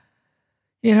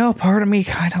 part of me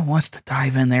kind of wants to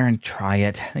dive in there and try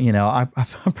it. I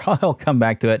probably will come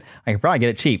back to it. I can probably get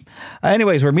it cheap.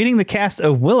 Anyways, we're meeting the cast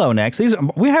of Willow next.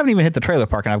 We haven't even hit the trailer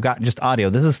park, and I've got just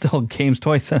audio. This is still games,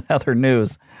 toys, and other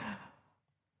news.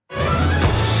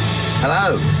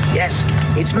 Hello. Yes,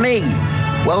 it's me,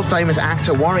 world-famous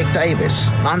actor Warwick Davis.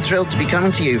 I'm thrilled to be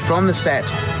coming to you from the set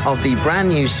of the brand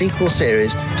new sequel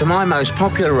series to my most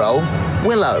popular role,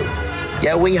 Willow.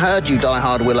 Yeah, we heard you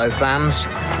die-hard Willow fans.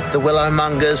 The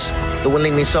Willowmongers, the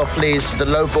Willing Me Softlies, the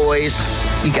Low Boys.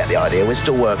 You get the idea. We're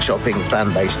still workshopping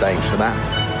fan-based names for that.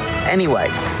 Anyway,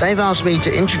 they've asked me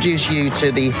to introduce you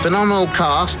to the phenomenal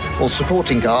cast, or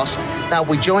supporting cast, that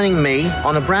will be joining me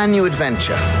on a brand new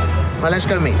adventure. Well, let's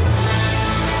go meet them.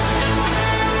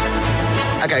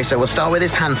 Okay, so we'll start with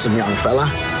this handsome young fella,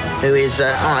 who is, all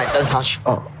right, don't touch.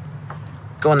 Oh.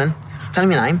 Go on then. Tell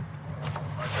him your name.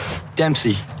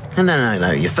 Dempsey.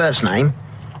 No, your first name.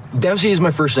 Dempsey is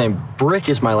my first name. Brick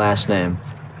is my last name.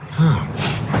 Oh.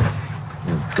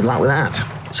 Good luck with that.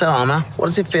 So, Armour, what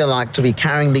does it feel like to be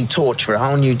carrying the torch for a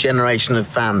whole new generation of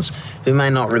fans who may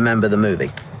not remember the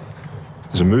movie?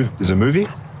 There's a movie?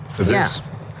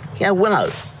 Yeah,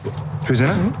 Willow. Who's in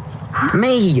it?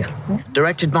 Me.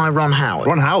 Directed by Ron Howard.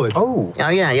 Ron Howard? Oh,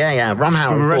 yeah. Ron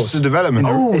Howard, From Arrested Development.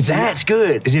 Oh, that's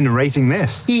good. Is he narrating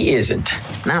this? He isn't.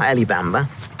 Now, Ellie Bamber,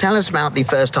 tell us about the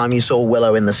first time you saw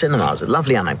Willow in the cinemas. A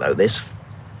lovely anecdote, this.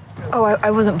 Oh,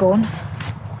 I wasn't born.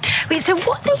 Wait, so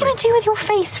what are they going to do with your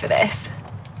face for this?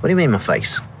 What do you mean, my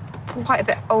face? Quite a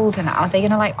bit older now. Are they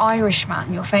going to,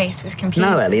 Irishman your face with computers?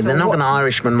 No, Ellie, they're not going to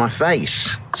Irishman my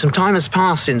face. Some time has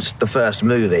passed since the first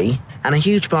movie, and a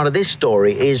huge part of this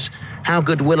story is how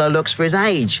good Willow looks for his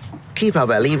age. Keep up,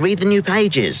 Ellie. Read the new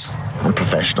pages. I'm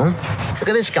professional. Look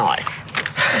at this guy.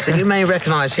 So you may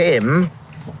recognise him.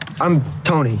 I'm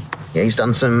Tony. Yeah, he's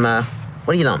done some, what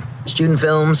have you done? Student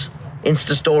films,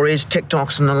 Insta stories,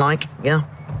 TikToks and the like, yeah?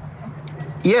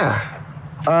 Yeah.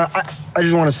 I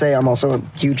just want to say I'm also a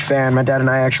huge fan. My dad and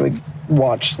I actually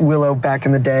watched Willow back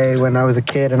in the day when I was a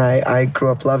kid, and I grew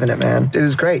up loving it, man. It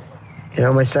was great.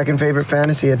 My second favorite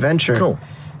fantasy adventure. Cool.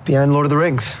 Behind Lord of the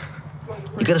Rings.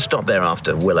 You got to stop there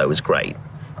after Willow was great.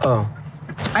 Oh.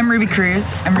 I'm Ruby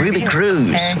Cruz. Ruby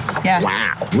Cruz? Hey, yeah.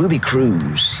 Wow, Ruby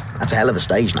Cruz. That's a hell of a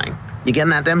stage name. You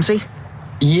getting that, Dempsey?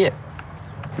 Yeah.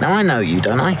 Now I know you,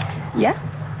 don't I? Yeah.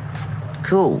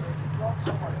 Cool.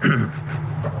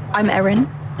 I'm Erin.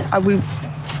 I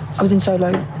was in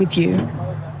Solo with you.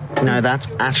 No, that's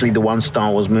actually the one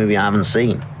Star Wars movie I haven't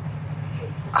seen.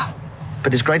 Oh.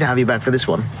 But it's great to have you back for this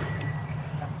one.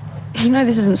 You know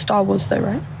this isn't Star Wars, though,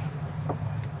 right?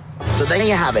 So there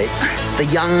you have it. The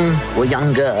young, or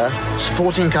younger,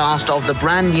 supporting cast of the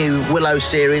brand new Willow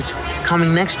series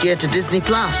coming next year to Disney+.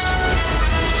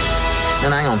 No,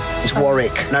 hang on. It's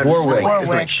Warwick. No, Warwick.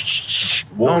 Isn't it? Shh.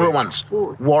 All at once.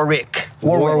 Warwick.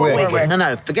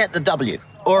 No, forget the W.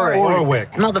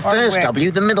 Warwick. Not the first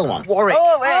W, the middle one. Warwick.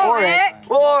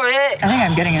 I think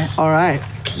I'm getting it. All right.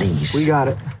 Please. We got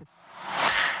it.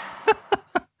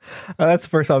 That's the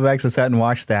first time I've actually sat and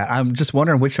watched that. I'm just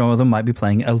wondering which one of them might be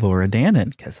playing Elora Danan,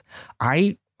 because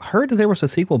I heard that there was a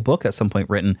sequel book at some point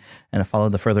written, and it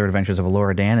followed the further adventures of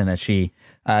Elora Danan as she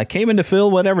came in to fill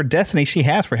whatever destiny she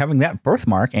has for having that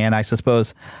birthmark. And I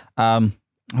suppose, what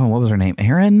was her name?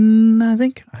 Erin, I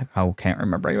think? I can't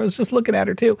remember. I was just looking at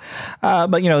her too.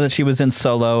 But that she was in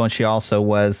Solo, and she also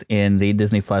was in the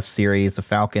Disney Plus series, The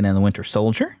Falcon and the Winter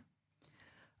Soldier.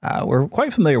 We're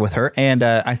quite familiar with her, and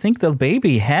I think the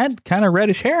baby had kind of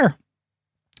reddish hair.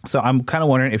 So I'm kind of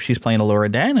wondering if she's playing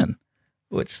Elora Danan,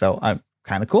 so I'm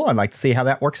kind of cool. I'd like to see how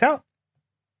that works out.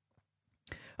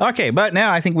 Okay, but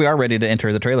now I think we are ready to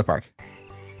enter the trailer park.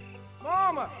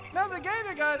 Mama, another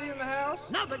gator got in the house.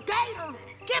 Another gator?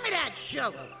 Give me that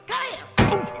sugar. Come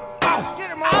here. Get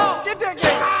him, Mom. Get that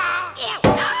gator.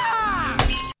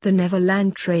 The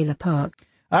Neverland Trailer Park.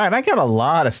 All right, I got a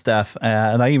lot of stuff,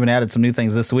 and I even added some new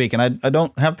things this week, and I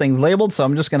don't have things labeled, so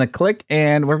I'm just going to click,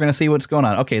 and we're going to see what's going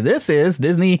on. Okay, this is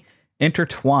Disney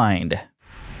Intertwined.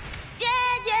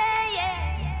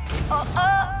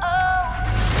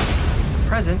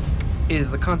 Present is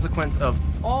the consequence of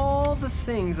all the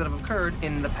things that have occurred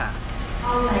in the past.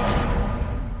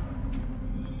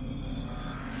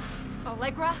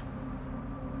 Allegra?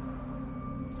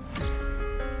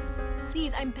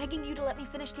 Please, I'm begging you to let me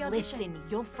finish the audition. Listen,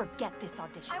 you'll forget this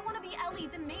audition. I want to be Ellie,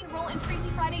 the main role in Freaky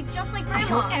Friday, just like Grandma. I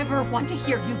don't ever want to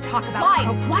hear you talk about Why?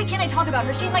 her. Why can't I talk about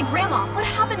her? She's my grandma. What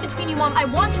happened between you, Mom? I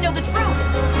want to know the truth.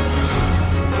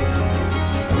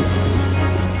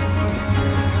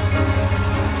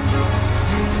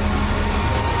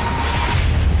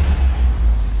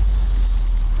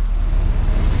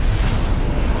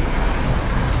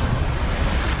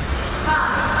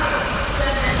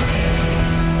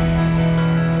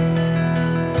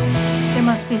 There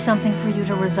must be something for you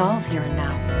to resolve here and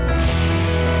now.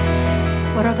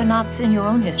 What are the knots in your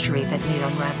own history that need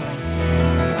unraveling?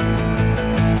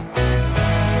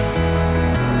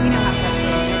 You know how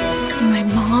frustrating it is to be. My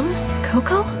mom?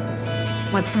 Coco?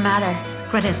 What's the matter?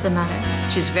 Greta's the matter.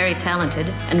 She's very talented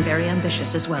and very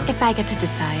ambitious as well. If I get to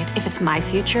decide if it's my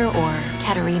future or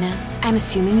Katarina's, I'm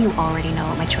assuming you already know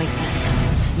what my choice is.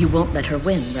 You won't let her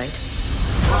win, right?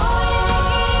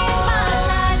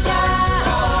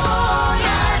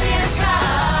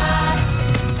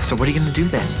 So what are you gonna do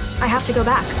then? I have to go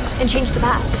back and change the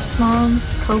past. Mom,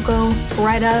 Coco,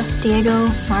 Greta, Diego,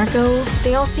 Marco,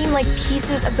 they all seem like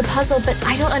pieces of the puzzle, but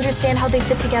I don't understand how they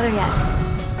fit together yet.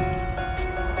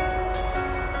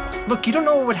 Look, you don't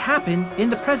know what would happen in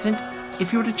the present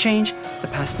if you were to change the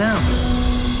past now.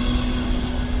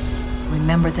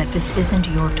 Remember that this isn't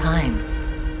your time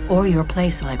or your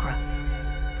place, Allegra.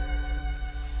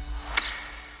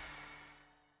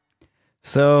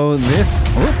 So this...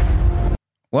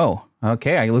 Whoa.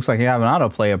 Okay, it looks like I have an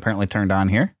autoplay apparently turned on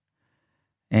here.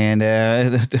 And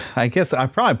I guess I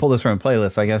probably pulled this from a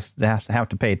playlist. I guess I have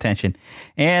to pay attention.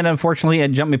 And unfortunately,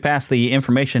 it jumped me past the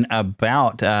information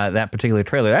about that particular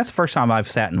trailer. That's the first time I've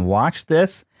sat and watched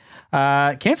this.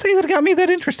 Can't say that it got me that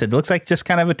interested. It looks like just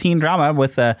kind of a teen drama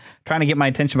with trying to get my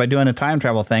attention by doing a time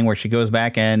travel thing where she goes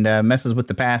back and messes with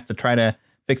the past to try to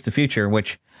fix the future,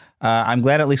 which... I'm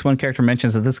glad at least one character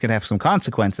mentions that this could have some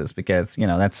consequences because, you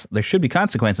know, there should be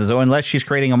consequences. Oh, unless she's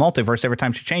creating a multiverse every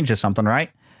time she changes something,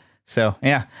 right? So,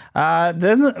 yeah,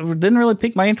 didn't really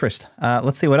pique my interest.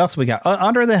 Let's see what else we got.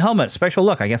 Under the Helmet, special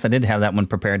look. I guess I did have that one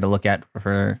prepared to look at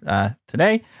for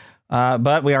today,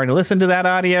 but we already listened to that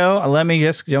audio. Let me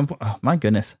just jump. Oh, my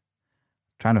goodness.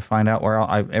 Trying to find out where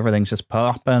everything's just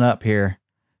popping up here.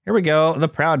 Here we go. The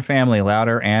Proud Family,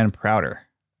 Louder and Prouder.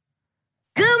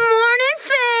 Good morning, fam!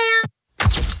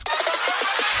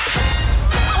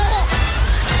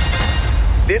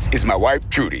 This is my wife,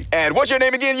 Trudy. And what's your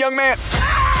name again, young man?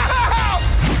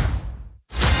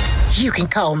 You can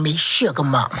call me Sugar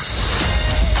Mama.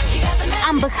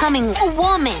 I'm becoming a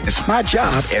woman. It's my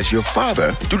job as your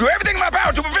father to do everything in my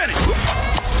power to prevent it.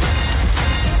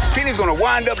 Penny's gonna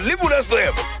wind up living with us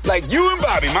forever, like you and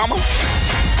Bobby, Mama.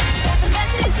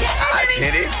 Hi,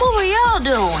 Penny. What were y'all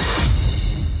doing?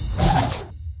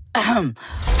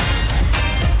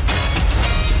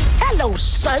 Hello,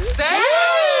 son.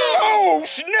 Oh,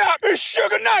 snap! It's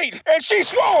Sugar Night, and she's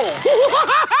swole.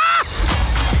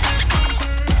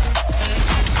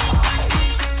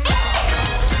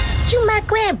 You my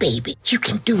grandbaby. You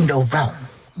can do no wrong.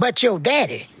 But your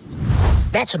daddy,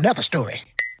 that's another story.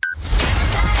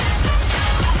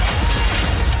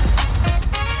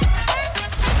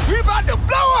 We about to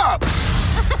blow up!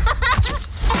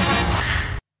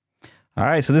 All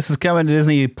right, so this is coming to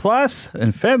Disney Plus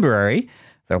in February.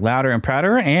 They're Louder and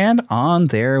Prouder and on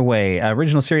their way.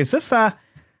 Original series. This has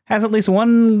at least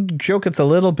one joke that's a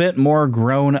little bit more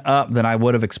grown up than I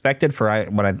would have expected for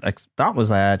what I thought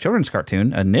was a children's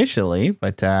cartoon initially,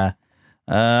 but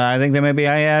I think they may be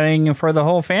adding for the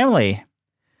whole family.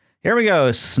 Here we go,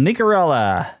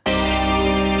 Sneakerella.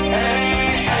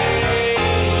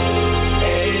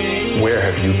 Where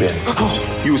have you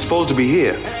been? You were supposed to be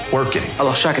here, working. I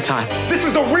lost track of time. This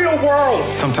is the real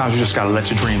world! Sometimes you just gotta let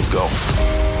your dreams go.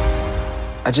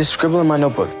 I just scribble in my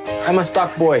notebook. I'm a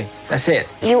stock boy. That's it.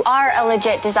 You are a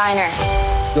legit designer.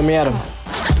 Let me at him.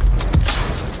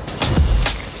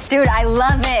 Dude, I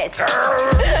love it.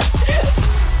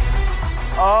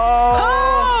 Oh,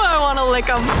 I want to lick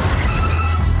him.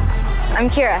 I'm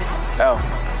Kira. Oh.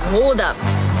 Hold up.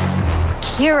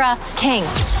 Kira King,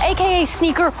 aka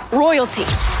Sneaker Royalty.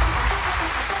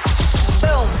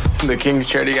 Boom. The King's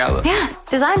Charity Gala. Yeah,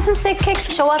 design some sick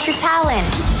kicks, show off your talent.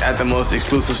 At the most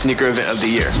exclusive sneaker event of the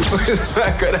year. Is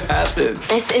that gonna happen?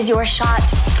 This is your shot.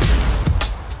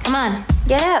 Come on,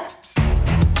 get up.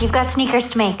 You've got sneakers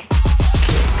to make.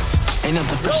 Kicks. Ain't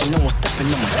nothing fresh, no one stepping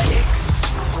on my kicks.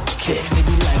 Kicks, they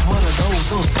be like, what are those?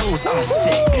 Those toes are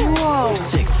sick. Whoa.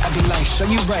 Sick. I be like, show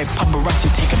you right, paparazzi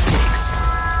taking pics.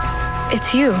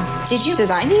 It's you. Did you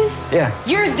design these? Yeah.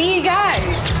 You're the guy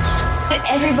that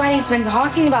everybody's been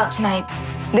talking about tonight.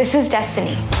 This is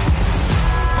destiny.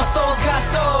 My soul's got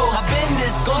soul. I've been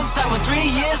this ghost since I was 3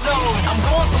 years old. I'm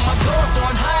going for my goals,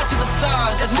 soaring high to the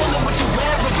stars. Just know that what you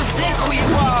wear represent who you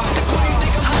are. Just when you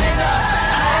think I'm high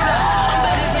enough, I'm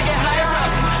about to take it higher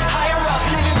up,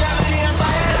 living gravity and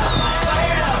fired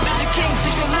up. Bitch, a king,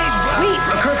 teach your leave, bro. Wait,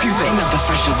 a curfew thing. Ain't nothing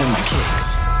fresher than my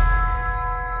kicks.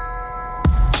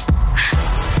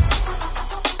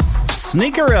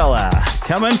 Sneakerella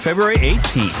coming February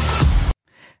 18th.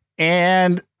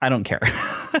 And I don't care.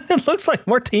 It looks like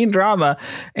more teen drama.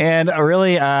 And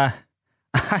really, I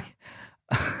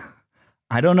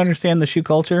don't understand the shoe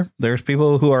culture. There's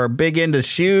people who are big into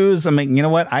shoes. I mean, you know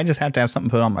what? I just have to have something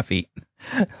put on my feet.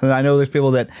 And I know there's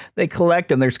people that they collect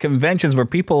them. There's conventions where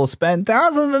people spend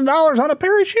thousands of dollars on a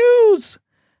pair of shoes.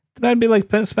 That'd be like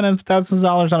spending thousands of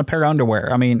dollars on a pair of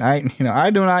underwear. I mean, I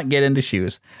do not get into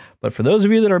shoes, but for those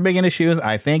of you that are big into shoes,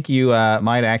 I think you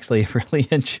might actually really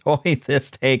enjoy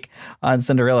this take on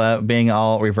Cinderella being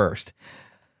all reversed.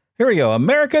 Here we go.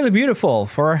 America the Beautiful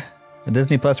for a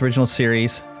Disney Plus original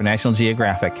series for National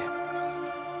Geographic.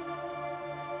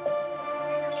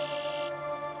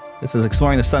 This is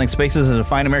exploring the stunning spaces that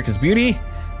define America's beauty.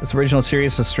 This original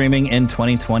series is streaming in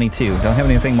 2022. Don't have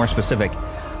anything more specific.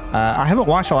 I haven't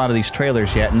watched a lot of these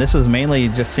trailers yet, and this is mainly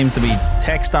just seems to be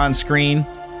text on screen,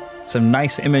 some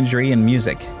nice imagery and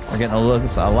music. We're getting a lot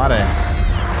of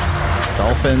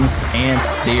dolphins,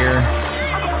 ants, deer,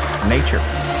 nature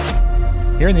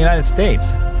here in the United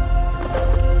States.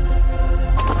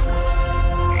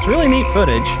 It's really neat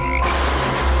footage.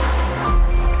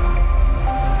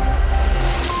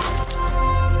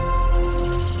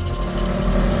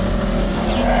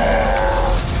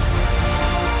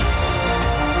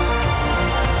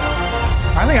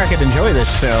 I think I could enjoy this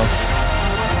show.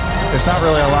 There's not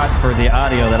really a lot for the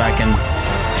audio that I can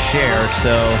share,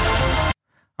 so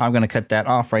I'm going to cut that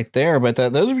off right there. But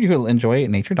those of you who enjoy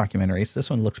nature documentaries, this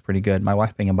one looks pretty good. My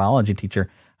wife being a biology teacher,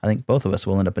 I think both of us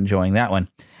will end up enjoying that one.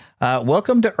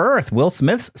 Welcome to Earth, Will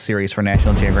Smith's series for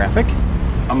National Geographic.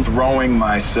 I'm throwing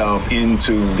myself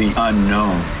into the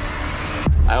unknown.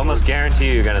 I almost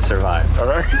guarantee you're going to survive. All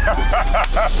right.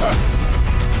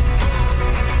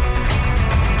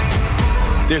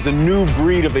 There's a new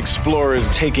breed of explorers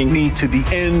taking me to the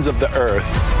ends of the earth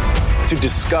to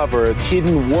discover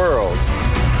hidden worlds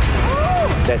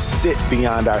that sit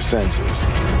beyond our senses.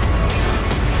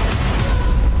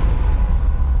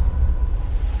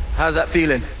 How's that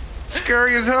feeling?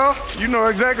 Scary as hell. You know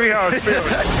exactly how it's feeling.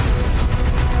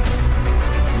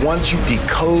 Once you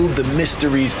decode the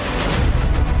mysteries,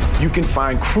 you can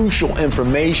find crucial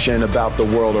information about the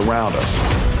world around us.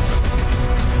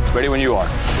 Ready when you are.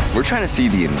 We're trying to see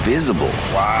the invisible.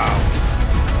 Wow.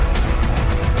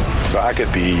 So I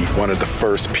could be one of the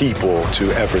first people to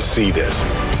ever see this.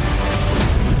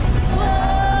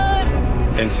 What?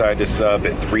 Inside the sub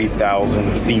at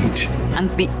 3,000 feet. And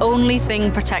the only thing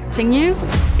protecting you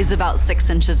is about 6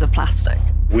 inches of plastic.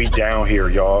 We down here,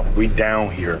 y'all. We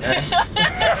down here.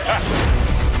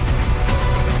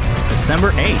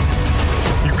 December 8th.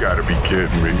 You gotta be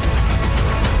kidding me.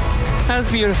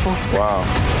 That's beautiful. Wow.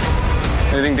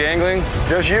 Anything dangling?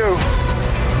 Just you.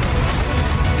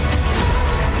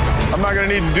 I'm not gonna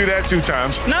need to do that 2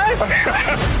 times. No.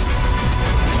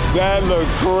 That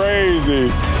looks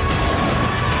crazy.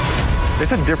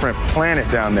 It's a different planet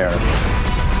down there.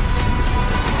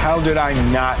 How did I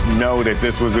not know that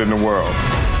this was in the world?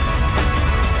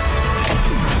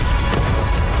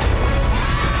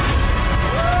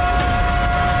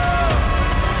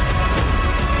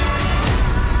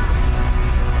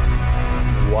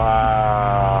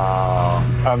 Wow.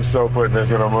 I'm so putting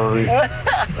this in a movie.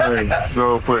 I'm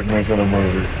so putting this in a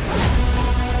movie.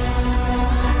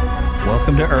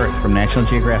 Welcome to Earth from National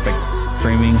Geographic,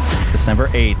 streaming December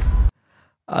 8th.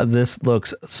 This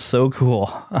looks so cool.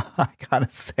 I gotta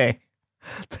say.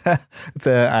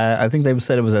 I think they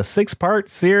said it was a 6-part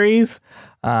series.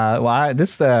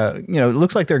 It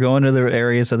looks like they're going to the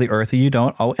areas of the earth that you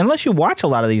don't, unless you watch a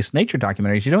lot of these nature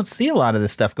documentaries, you don't see a lot of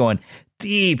this stuff going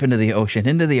deep into the ocean,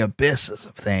 into the abysses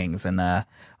of things, and a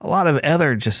lot of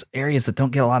other just areas that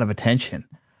don't get a lot of attention.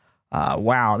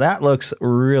 Wow, that looks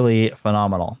really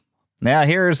phenomenal. Now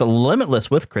here's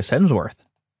Limitless with Chris Hemsworth.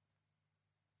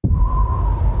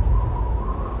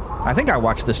 I think I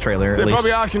watched this trailer at You're least.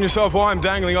 probably asking yourself why I'm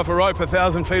dangling off a rope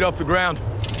 1,000 feet off the ground.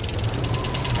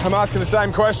 I'm asking the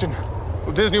same question.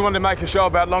 Well, Disney wanted to make a show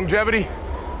about longevity.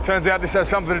 Turns out this has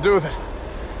something to do with it.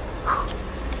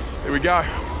 Here we go.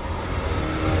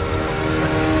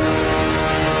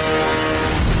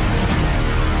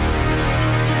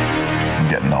 I'm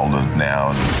getting older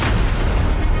now, and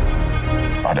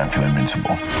I don't feel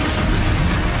invincible.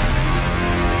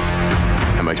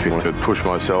 It makes me want to push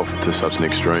myself to such an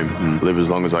extreme and live as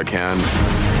long as I can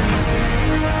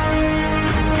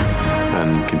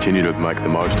and continue to make the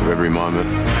most of every moment.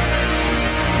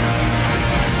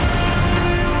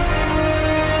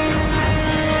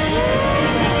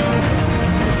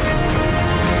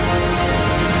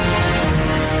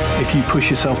 If you push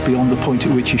yourself beyond the point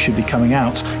at which you should be coming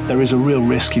out, there is a real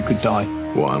risk you could die.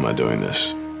 Why am I doing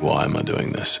this? Why am I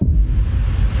doing this?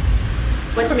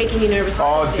 What's making you nervous?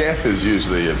 Oh, death is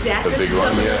usually a big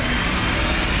one, yeah.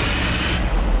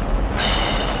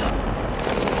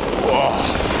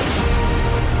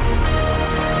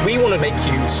 We want to make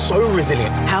you so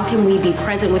resilient. How can we be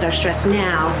present with our stress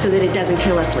now so that it doesn't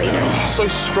kill us later? So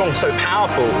strong, so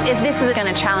powerful. If this is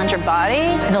going to challenge your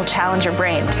body, it'll challenge your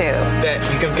brain too. That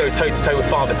you can go toe to toe with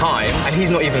Father Time, and he's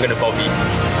not even going to bother you.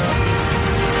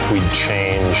 We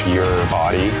change your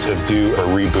body to do a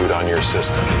reboot on your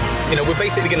system. You know, we're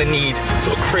basically going to need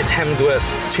sort of Chris Hemsworth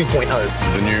 2.0.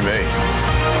 The new me.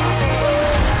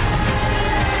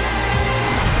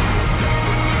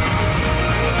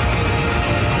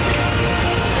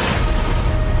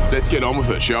 Let's get on with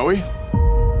it, shall we?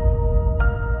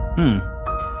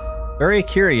 Very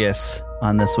curious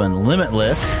on this one.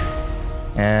 Limitless.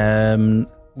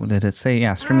 What did it say?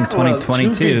 Yeah, streaming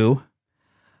 2022.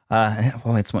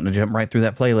 It's wanting to jump right through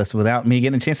that playlist without me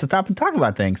getting a chance to stop and talk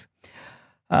about things.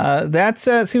 That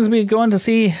seems to be going to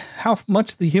see how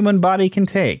much the human body can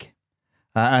take.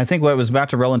 I think what was about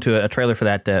to roll into a trailer for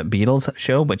that Beatles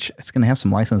show, which it's going to have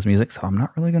some licensed music, so I'm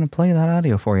not really going to play that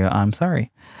audio for you. I'm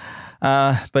sorry.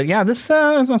 But yeah, this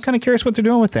I'm kind of curious what they're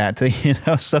doing with that.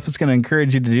 Stuff that's going to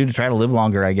encourage you to do to try to live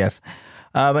longer, I guess.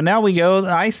 But now we go,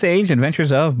 the Ice Age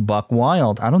Adventures of Buck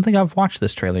Wild. I don't think I've watched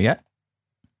this trailer yet.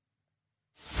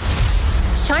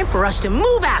 It's time for us to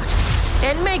move out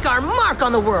and make our mark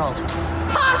on the world.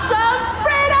 Possum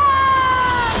freedom!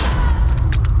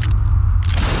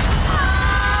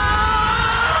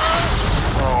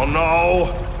 Oh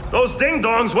no! Those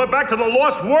ding-dongs went back to the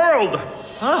Lost World!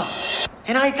 Oh,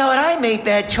 and I thought I made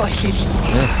bad choices.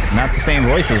 Not the same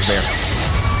voices there.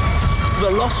 The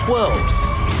Lost World.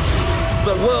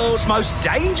 The world's most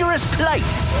dangerous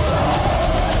place.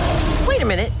 Wait a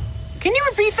minute. Can you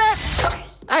repeat that?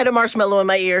 I had a marshmallow in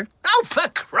my ear. Oh, for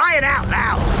crying out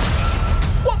loud!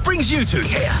 What brings you two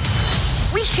here?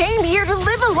 We came here to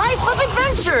live a life of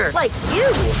adventure, like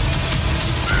you.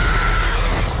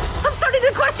 I'm starting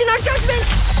to question our judgment.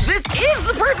 This is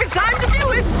the perfect time to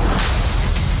do it.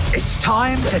 It's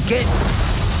time to get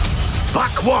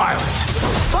Buck Wild.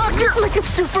 Buck, you're like a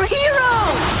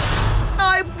superhero.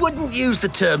 I wouldn't use the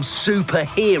term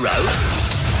superhero.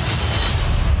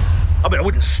 I mean, I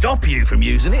wouldn't stop you from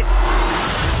using it.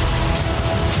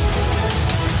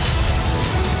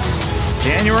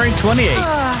 January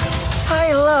 28th.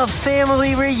 I love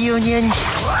family reunions.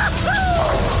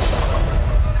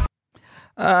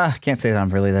 Can't say that I'm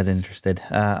really that interested.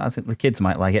 I think the kids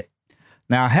might like it.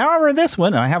 Now, however, this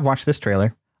one, I have watched this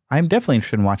trailer. I'm definitely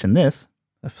interested in watching this.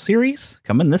 A series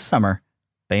coming this summer.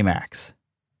 Baymax.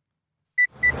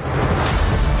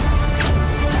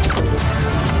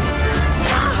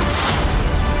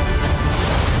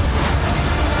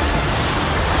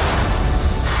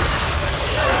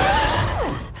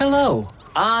 Hello,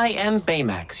 I am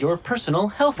Baymax, your personal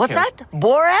health What's that?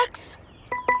 Borax?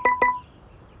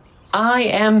 I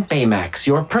am Baymax,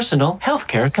 your personal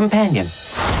healthcare companion.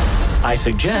 I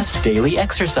suggest daily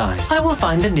exercise. I will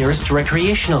find the nearest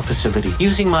recreational facility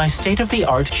using my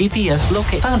state-of-the-art GPS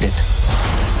locate. Found it.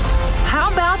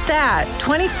 How about that?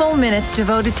 20 full minutes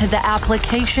devoted to the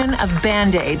application of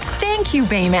Band-Aids. Thank you,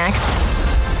 Baymax.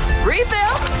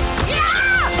 Refill?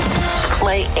 Yeah!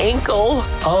 My ankle.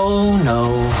 Oh,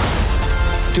 no.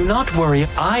 Do not worry,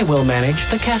 I will manage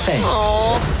the cafe.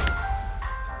 Oh.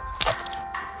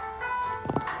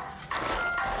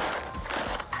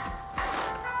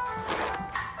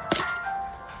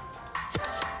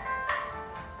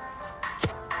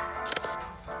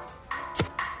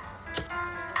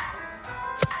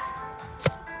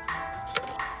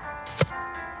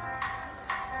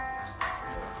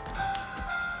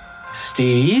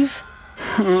 Steve?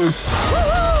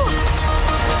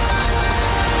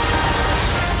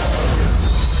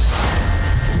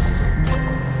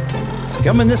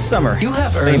 Coming this summer. You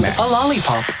have earned Baymax. a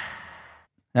lollipop.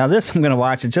 Now this I'm going to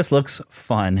watch. It just looks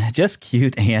fun. Just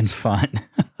cute and fun.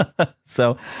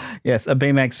 So, yes, a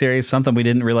Baymax series, something we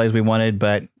didn't realize we wanted,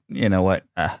 but you know what?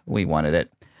 We wanted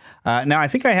it. Now, I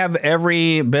think I have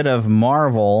every bit of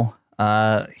Marvel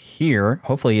here.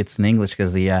 Hopefully it's in English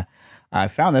because I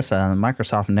found this on the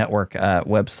Microsoft Network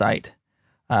website.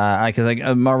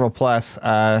 Because Marvel Plus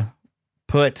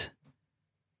put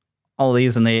all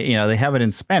these, and they have it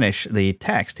in Spanish, the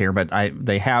text here, but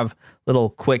they have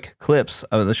little quick clips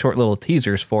of the short little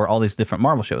teasers for all these different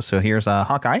Marvel shows. So here's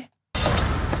Hawkeye.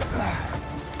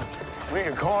 We need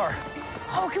a car.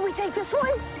 Oh, can we take this one?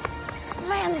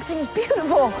 Man, this thing is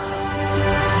beautiful.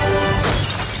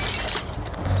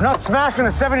 We're not smashing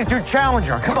a 72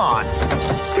 Challenger. Come on.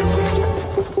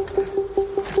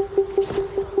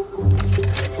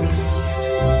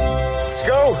 Let's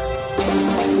go.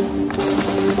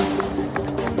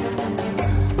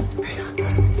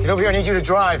 Get over here. I need you to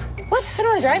drive. What? I don't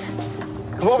want to drive.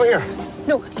 Come over here.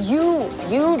 No,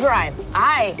 you drive.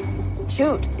 I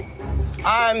shoot.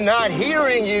 I'm not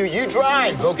hearing you. You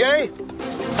drive, okay?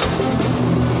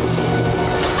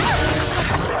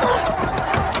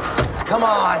 Come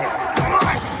on.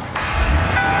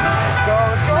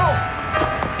 Let's go.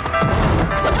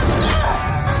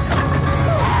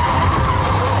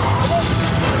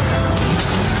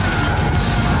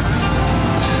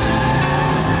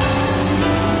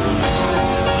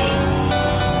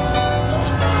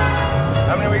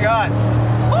 How many we got?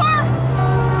 4.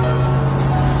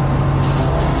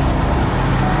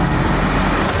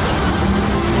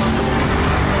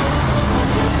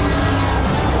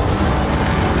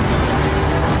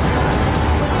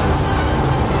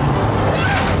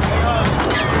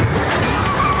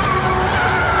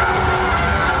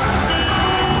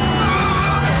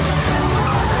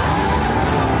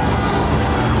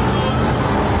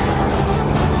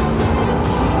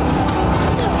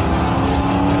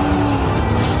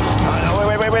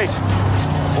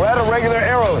 We're out of regular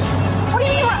arrows. What do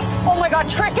you mean? Oh my God,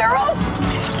 trick arrows?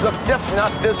 Look,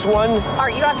 not this one. All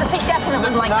right, you don't have to say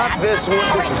definitely like that. Not this one.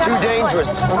 This is too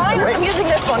dangerous. Fine, I'm using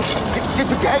this one.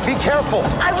 Be careful.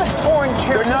 I was born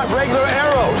careful. They're not regular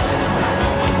arrows.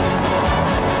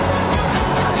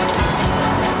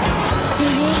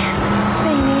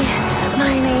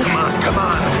 Come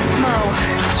on. Mo.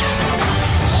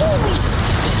 Holy.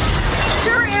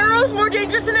 There are arrows more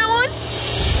dangerous than that one?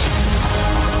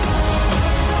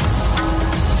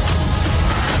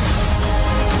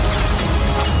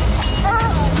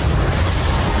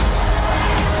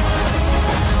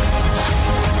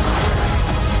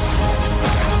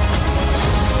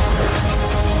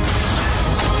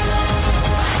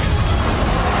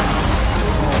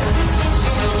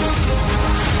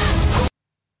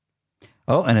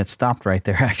 Oh, and it stopped right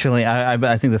there. Actually,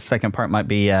 I think the second part might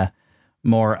be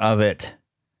more of it.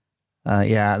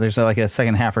 Yeah, there's like a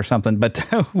second half or something, but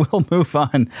we'll move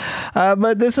on.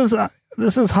 But this is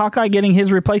Hawkeye getting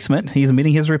his replacement. He's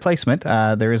meeting his replacement.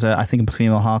 There is I think a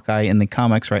female Hawkeye in the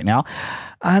comics right now,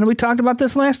 and we talked about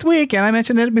this last week, and I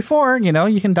mentioned it before. You know,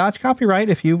 you can dodge copyright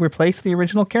if you replace the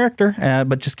original character,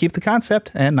 but just keep the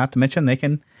concept, and not to mention they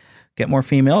can get more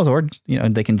females, or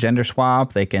they can gender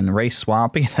swap, they can race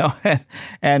swap,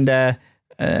 and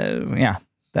yeah,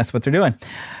 that's what they're doing.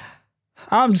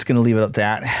 I'm just going to leave it at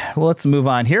that. Well, let's move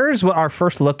on. Here's our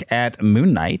first look at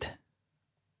Moon Knight.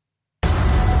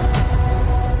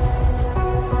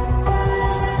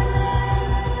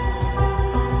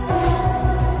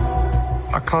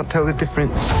 I can't tell the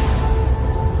difference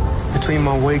between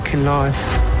my waking life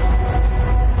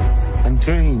and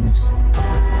dreams.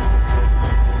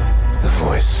 The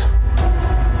voice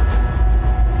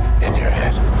in your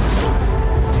head.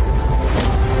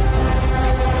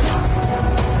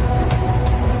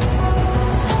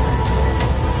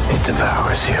 It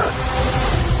devours you.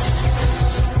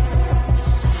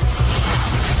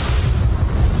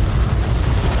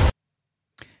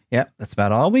 Yep, that's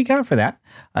about all we got for that.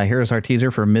 Here's our teaser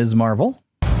for Ms. Marvel.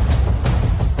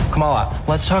 Kamala,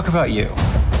 let's talk about you.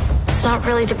 It's not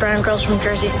really the brown girls from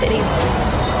Jersey City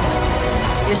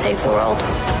who save the world.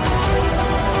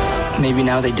 Maybe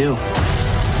now they do.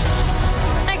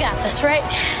 I got this, right?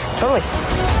 Totally.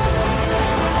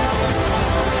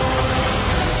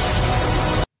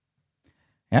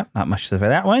 Yep, not much for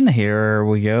that one. Here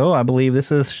we go. I believe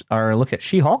this is our look at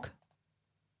She-Hulk.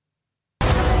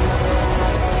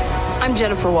 I'm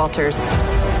Jennifer Walters.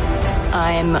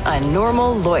 I'm a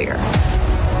normal lawyer.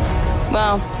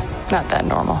 Well, not that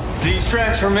normal. These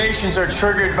transformations are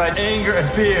triggered by anger and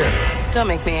fear. Don't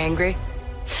make me angry.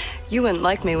 You wouldn't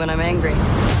like me when I'm angry.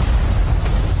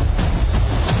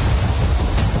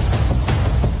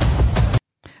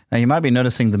 Now, you might be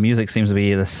noticing the music seems to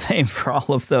be the same for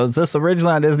all of those. This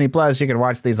originally on Disney Plus, you can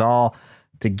watch these all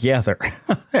together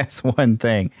as one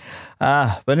thing.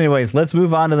 But anyways, let's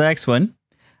move on to the next one.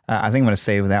 I think I'm going to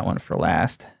save that one for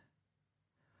last.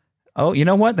 Oh, you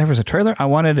know what? There was a trailer I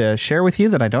wanted to share with you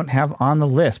that I don't have on the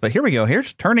list. But here we go.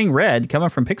 Here's Turning Red coming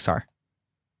from Pixar.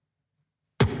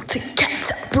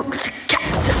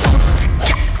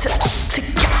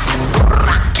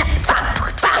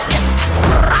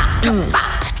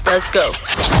 Let's go.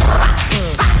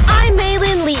 I'm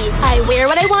Maylin Lee. I wear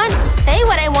what I want, say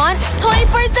what I want,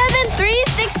 24/7,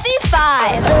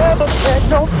 365.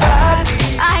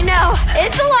 I know,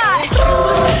 it's a lot.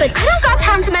 But I don't got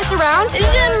time to mess around.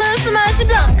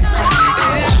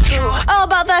 All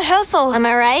about that hustle, am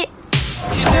I right?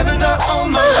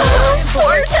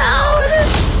 Poor town.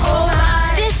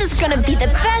 This is gonna be the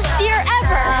best year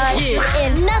ever.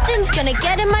 And nothing's gonna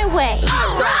get in my way.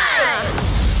 Right.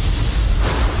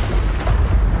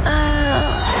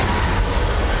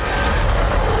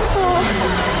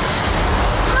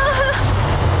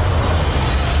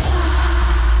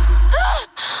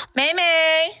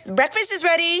 May, breakfast is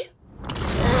ready.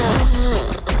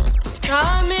 It's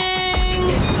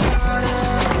coming.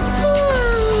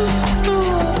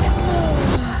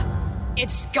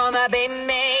 It's gonna be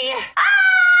me.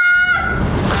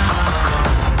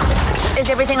 Is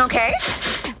everything okay?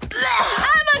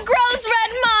 I'm a gross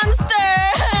red monster.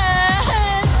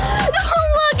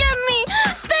 Don't look at me.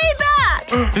 Stay back.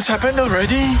 It's happened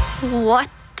already? What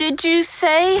did you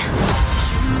say?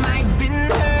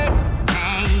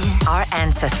 Our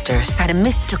ancestors had a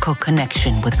mystical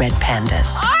connection with red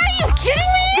pandas. Are you kidding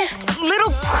me? This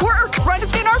little quirk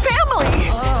runs in our family.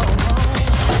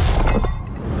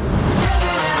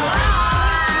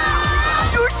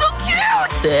 You're so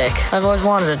cute. Sick. I've always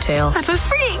wanted a tail. I'm a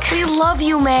freak. We love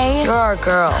you, May. You're our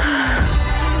girl.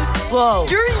 Whoa.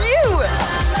 You're you.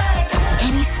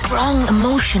 Any strong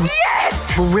emotion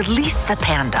will release the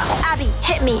panda. Abby,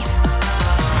 hit me.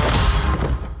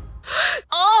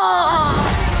 Oh.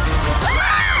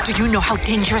 Do you know how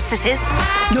dangerous this is?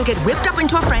 You'll get whipped up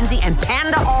into a frenzy and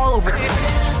panda all over you.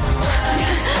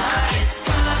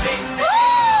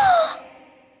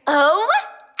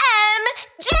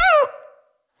 OMG!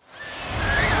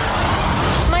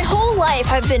 My whole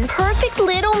life I've been perfect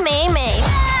little May May.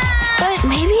 But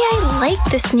maybe I like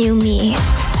this new me.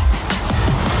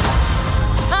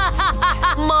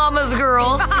 Mama's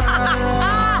girl.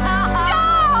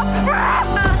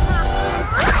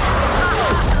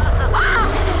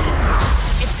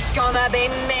 It's gonna be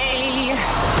me.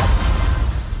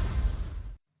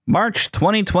 March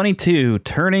 2022,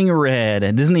 Turning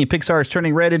Red. Disney Pixar's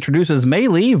Turning Red introduces Mei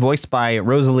Lee, voiced by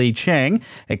Rosalie Chang,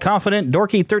 a confident,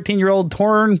 dorky 13-year-old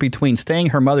torn between staying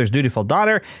her mother's dutiful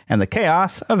daughter and the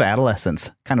chaos of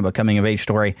adolescence. Kind of a coming-of-age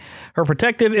story. Her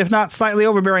protective, if not slightly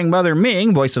overbearing mother,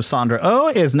 Ming, voice of Sandra Oh,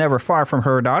 is never far from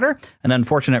her daughter, an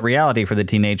unfortunate reality for the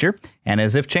teenager. And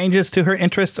as if changes to her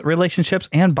interests, relationships,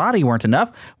 and body weren't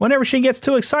enough, whenever she gets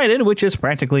too excited, which is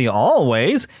practically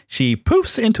always, she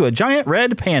poofs into a giant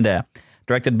red panda.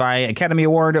 Directed by Academy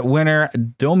Award winner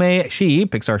Dome Shi,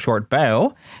 Pixar short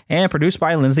Bao, and produced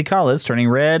by Lindsay Collins, Turning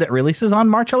Red releases on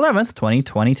March 11th,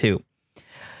 2022.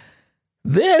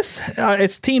 This,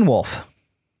 it's Teen Wolf.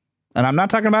 And I'm not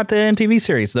talking about the MTV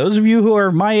series. Those of you who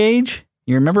are my age,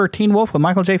 you remember Teen Wolf with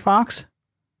Michael J. Fox?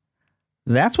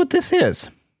 That's what this is.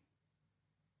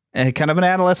 Kind of an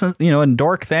adolescent, and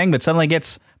dork thing, but suddenly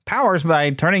gets powers by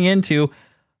turning into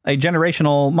a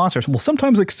generational monster. Well,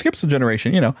 sometimes it skips a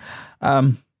generation,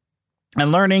 and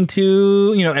learning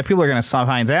to, people are going to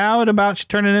find out about she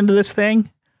turning into this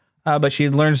thing, but she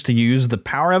learns to use the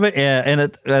power of it. And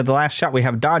at the last shot, we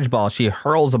have dodgeball. She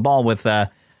hurls a ball with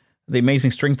the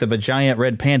amazing strength of a giant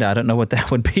red panda. I don't know what that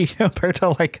would be compared to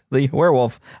like the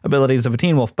werewolf abilities of a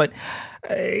Teen Wolf, but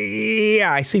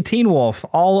yeah, I see Teen Wolf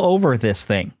all over this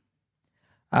thing.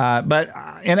 But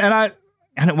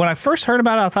when I first heard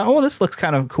about it, I thought, oh, this looks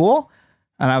kind of cool.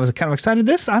 And I was kind of excited.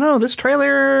 This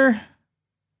trailer,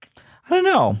 I don't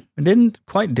know. It didn't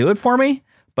quite do it for me,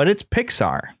 but it's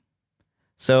Pixar.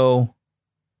 So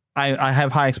I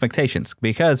have high expectations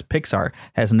because Pixar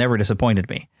has never disappointed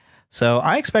me. So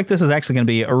I expect this is actually going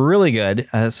to be really good.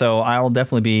 So I'll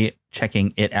definitely be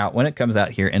checking it out when it comes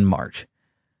out here in March.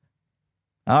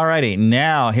 Alrighty,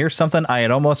 now here's something I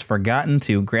had almost forgotten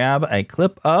to grab a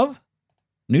clip of.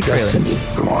 New trailer. Destiny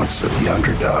belongs to the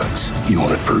underdogs. You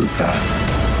want to prove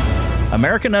that?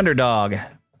 American Underdog.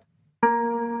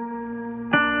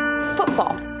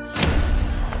 Football.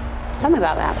 Tell me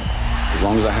about that. As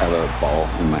long as I have a ball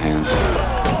in my hands,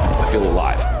 I feel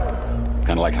alive.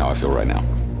 Kind of like how I feel right now.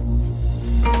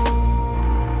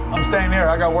 I'm staying here.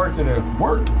 I got work to do.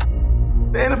 Work?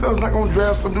 The NFL's not going to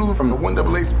draft some dude from the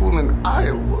 1AA school in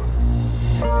Iowa.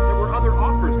 There were other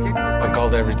offers. Can't you just... I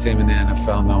called every team in the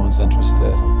NFL. No one's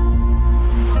interested.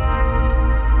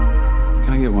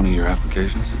 Can I get one of your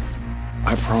applications?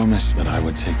 I promised that I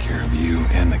would take care of you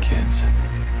and the kids.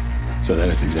 So that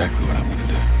is exactly what I'm going to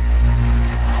do.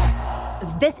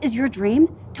 If this is your dream,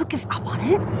 don't give up on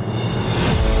it. Second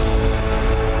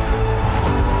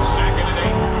and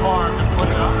 8, Marv to put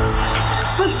it up.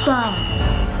 Football.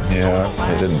 Yeah,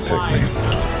 they didn't pick me.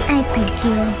 I pick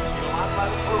you.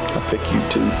 I'll pick you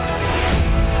too.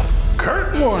 Kurt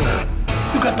Warner.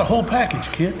 You got the whole package,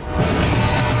 kid.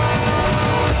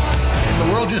 The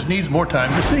world just needs more time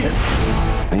to see it.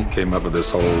 He came up with this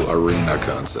whole arena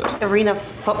concept. Arena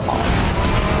football.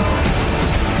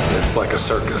 It's like a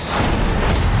circus.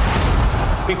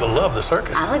 People love the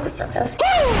circus. I like the circus.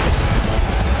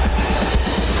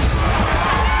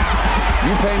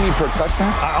 You pay me per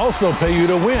touchdown? I also pay you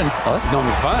to win. Oh, this is going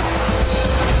to be fun.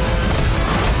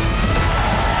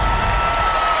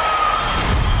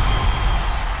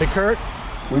 Hey, Kurt.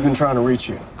 We've been trying to reach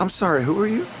you. I'm sorry, who are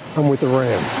you? I'm with the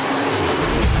Rams.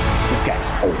 This guy's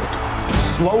old.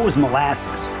 Slow as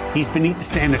molasses. He's beneath the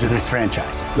standards of this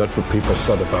franchise. That's what people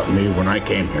said about me when I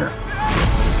came here.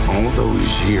 All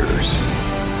those years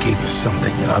gave you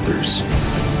something that others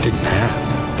didn't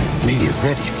have. Made you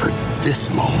ready for this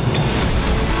moment.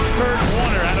 Kurt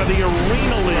Warner out of the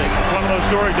Arena League. It's one of those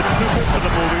stories that's too good for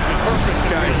the movies. It's perfect. This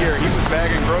guy here, he was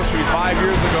bagging groceries 5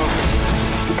 years ago.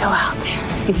 Go out there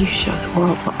and you show the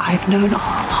world what I've known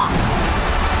all along.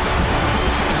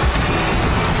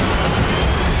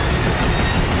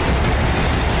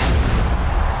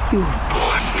 You were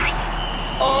born for this.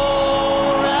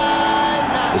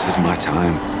 This is my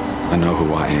time. I know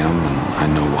who I am, and I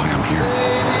know why I'm here.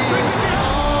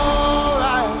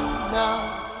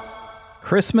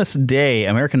 Christmas Day,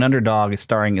 American Underdog,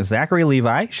 starring Zachary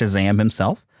Levi, Shazam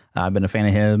himself. I've been a fan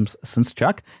of him since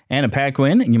Chuck. Anna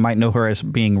Paquin, and you might know her as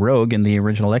being Rogue in the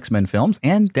original X-Men films,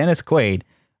 and Dennis Quaid,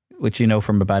 which you know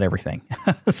from about everything.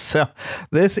 So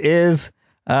this is...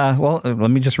 well,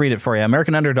 let me just read it for you.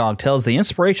 American Underdog tells the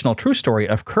inspirational true story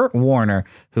of Kurt Warner,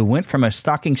 who went from a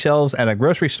stocking shelves at a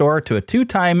grocery store to a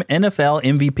two-time NFL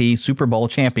MVP, Super Bowl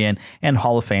champion, and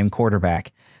Hall of Fame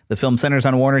quarterback. The film centers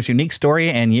on Warner's unique story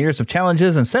and years of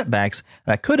challenges and setbacks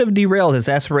that could have derailed his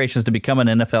aspirations to become an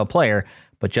NFL player,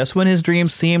 but just when his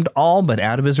dreams seemed all but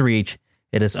out of his reach,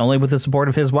 it is only with the support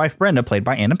of his wife, Brenda, played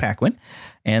by Anna Paquin,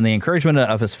 and the encouragement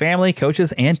of his family,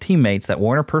 coaches, and teammates that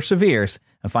Warner perseveres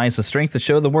and finds the strength to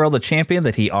show the world the champion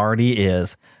that he already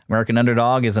is. American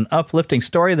Underdog is an uplifting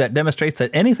story that demonstrates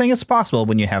that anything is possible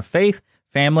when you have faith,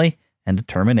 family, and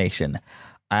determination.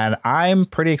 And I'm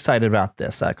pretty excited about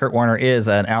this. Kurt Warner is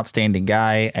an outstanding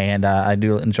guy, and I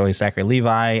do enjoy Zachary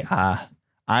Levi.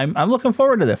 I'm looking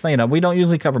forward to this. You know, we don't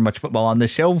usually cover much football on this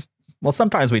show. Well,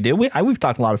 sometimes we do. We've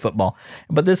talked a lot of football,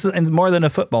 but this is more than a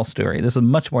football story. This is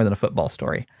much more than a football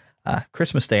story.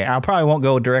 Christmas Day. I probably won't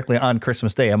go directly on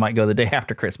Christmas Day. I might go the day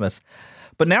after Christmas.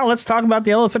 But now let's talk about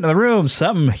the elephant in the room.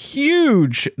 Something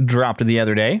huge dropped the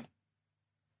other day.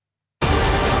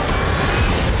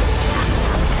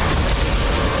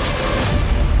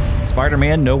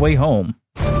 Spider-Man No Way Home.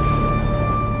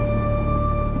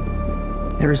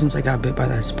 Ever since I got bit by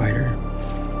that spider,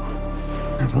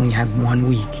 I've only had 1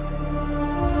 week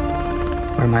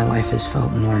where my life has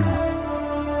felt normal.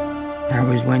 That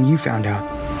was when you found out.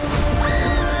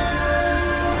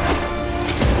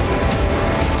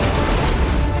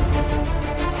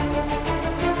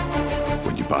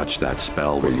 When you botched that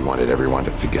spell where you wanted everyone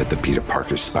to forget that Peter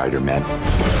Parker's Spider-Man,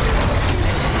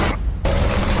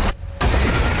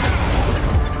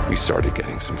 we started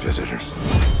getting some visitors.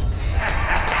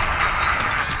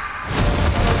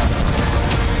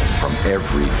 From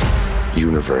every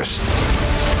universe.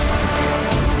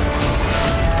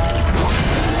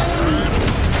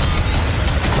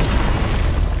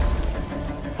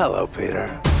 Hello,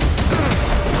 Peter.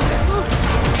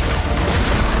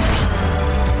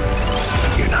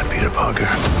 You're not Peter Parker.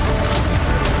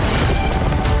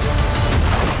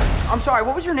 I'm sorry,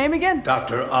 what was your name again?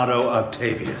 Dr. Otto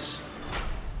Octavius.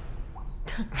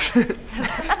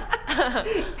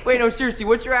 Wait, no, seriously,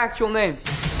 what's your actual name?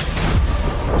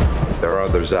 There are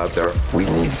others out there. We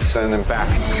need to send them back.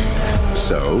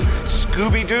 So,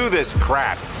 Scooby-Doo this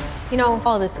crap. You know,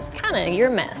 all this is kind of your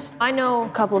mess. I know a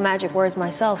couple of magic words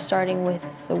myself, starting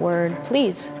with the word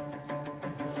please.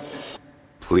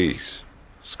 Please,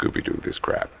 Scooby-Doo this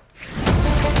crap.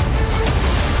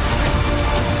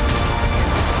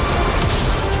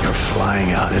 You're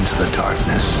flying out into the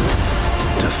darkness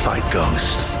to fight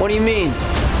ghosts. What do you mean?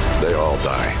 They all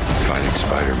die fighting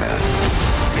Spider-Man.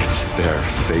 It's their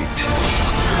fate.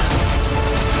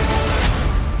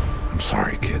 I'm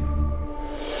sorry, kid.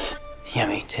 Yeah,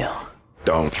 me too.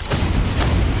 Don't.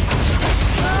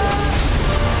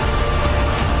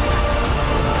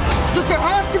 Look, there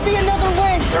has to be another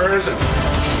way. There isn't.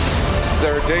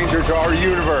 They're a danger to our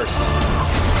universe.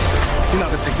 You're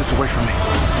not gonna take this away from me.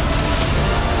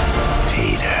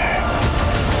 Peter,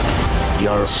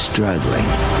 you're struggling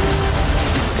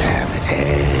to have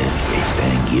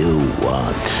everything you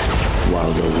want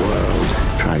while the world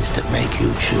tries to make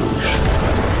you choose.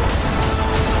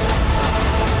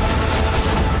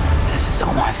 This is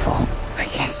all my fault. I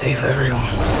can't save everyone.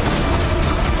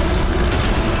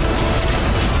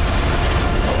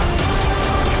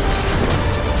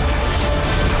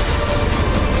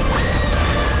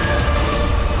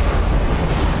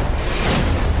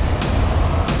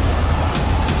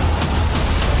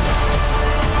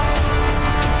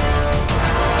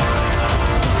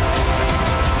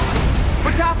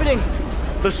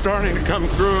 They're starting to come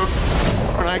through,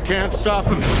 and I can't stop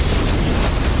them.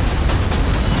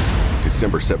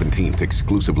 December 17th,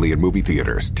 exclusively in movie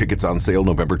theaters. Tickets on sale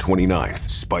November 29th.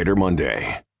 Spider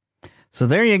Monday. So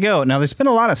there you go. Now, there's been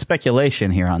a lot of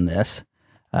speculation here on this.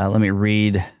 Let me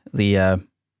read the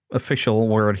official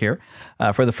word here.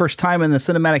 For the first time in the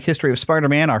cinematic history of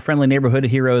Spider-Man, our friendly neighborhood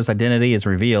hero's identity is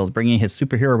revealed, bringing his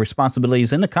superhero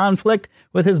responsibilities into conflict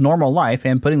with his normal life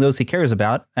and putting those he cares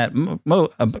about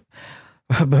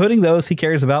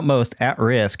most at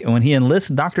risk. And when he enlists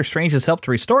Doctor Strange's help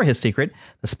to restore his secret,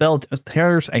 the spell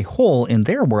tears a hole in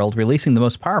their world, releasing the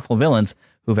most powerful villains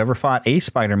who've ever fought a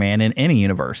Spider-Man in any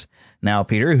universe. Now,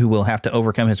 Peter, who will have to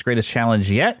overcome his greatest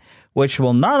challenge yet, which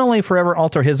will not only forever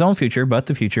alter his own future, but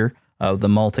the future of the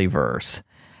multiverse.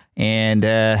 And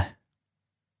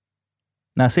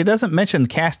now, see, it doesn't mention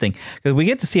casting, because we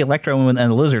get to see Electro and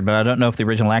the Lizard, but I don't know if the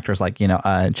original actor is like,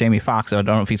 Jamie Foxx. I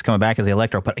don't know if he's coming back as the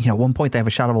Electro, but, at one point they have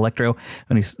a shot of Electro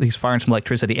and he's firing some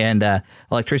electricity, and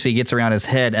electricity gets around his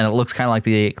head, and it looks kind of like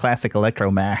the classic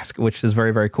Electro mask, which is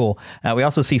very, very cool. We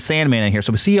also see Sandman in here,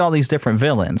 so we see all these different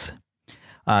villains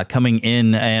coming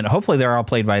in, and hopefully they're all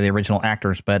played by the original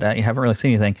actors, but you haven't really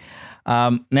seen anything.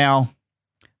 Now,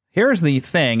 here's the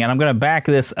thing, and I'm going to back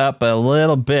this up a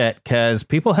little bit because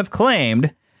people have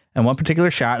claimed in one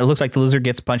particular shot, it looks like the Lizard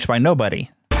gets punched by nobody.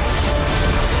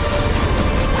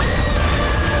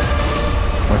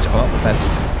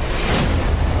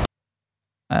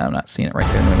 I'm not seeing it right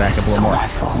there. I'm going to back up a little more.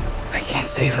 This is all my fault. I can't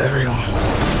save everyone.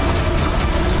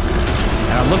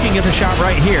 And I'm looking at the shot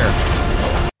right here.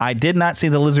 I did not see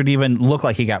the Lizard even look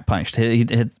like he got punched.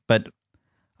 But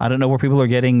I don't know where people are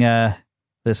getting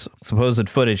this supposed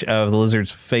footage of the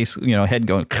Lizard's face, head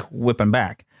going whipping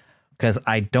back, because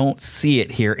I don't see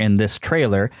it here in this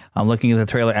trailer. I'm looking at the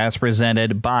trailer as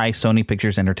presented by Sony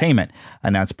Pictures Entertainment.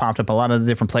 And now it's popped up a lot of the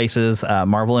different places.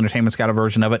 Marvel Entertainment's got a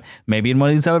version of it. Maybe in one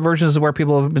of these other versions is where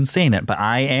people have been seeing it, but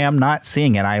I am not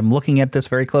seeing it. I am looking at this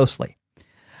very closely.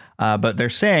 But they're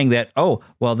saying that,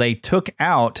 they took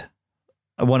out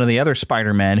one of the other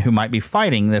Spider-Men who might be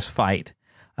fighting this fight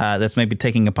that's maybe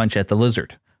taking a punch at the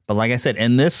Lizard. But like I said,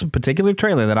 in this particular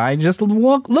trailer that I just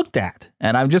looked at,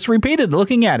 and I've just repeated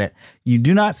looking at it, you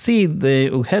do not see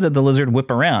the head of the Lizard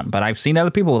whip around. But I've seen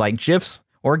other people like GIFs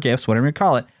or GIFs, whatever you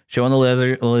call it, showing the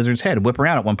Lizard's head whip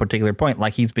around at one particular point,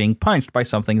 like he's being punched by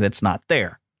something that's not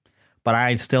there. But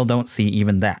I still don't see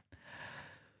even that.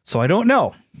 So I don't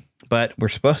know. But we're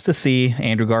supposed to see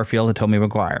Andrew Garfield and Tobey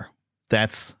Maguire.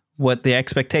 That's what the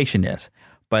expectation is.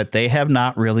 But they have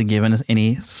not really given us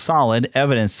any solid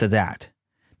evidence to that.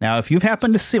 Now, if you've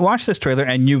happened to watch this trailer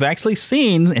and you've actually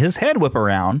seen his head whip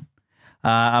around,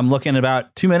 I'm looking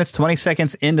about 2 minutes, 20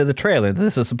 seconds into the trailer.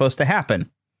 This is supposed to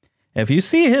happen. If you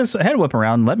see his head whip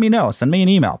around, let me know. Send me an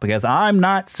email, because I'm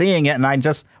not seeing it, and I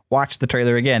just watched the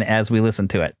trailer again as we listen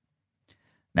to it.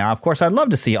 Now, of course, I'd love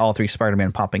to see all three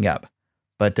Spider-Man popping up.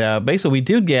 But basically, we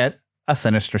do get a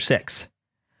Sinister Six.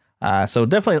 So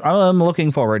definitely, I'm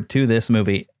looking forward to this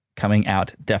movie coming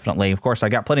out, definitely. Of course, I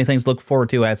got plenty of things to look forward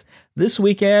to, as this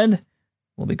weekend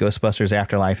will be Ghostbusters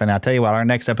Afterlife. And I'll tell you what, our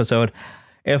next episode,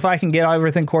 if I can get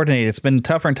everything coordinated, it's been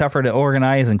tougher and tougher to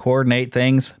organize and coordinate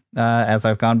things as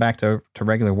I've gone back to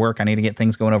regular work. I need to get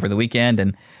things going over the weekend.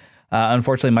 And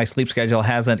unfortunately, my sleep schedule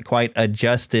hasn't quite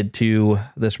adjusted to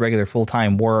this regular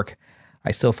full-time work.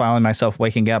 I still find myself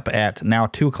waking up at now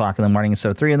 2 o'clock in the morning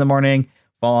instead of 3 in the morning,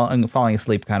 falling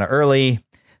asleep kind of early.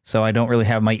 So I don't really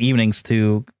have my evenings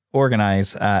to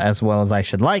organize as well as I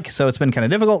should like. So it's been kind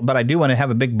of difficult, but I do want to have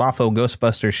a big Boffo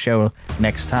Ghostbusters show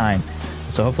next time.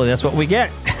 So hopefully that's what we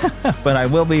get. But I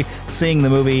will be seeing the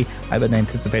movie. I've been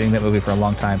anticipating that movie for a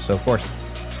long time. So of course,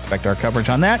 expect our coverage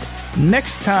on that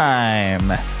next time.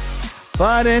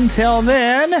 But until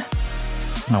then,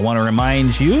 I want to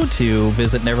remind you to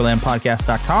visit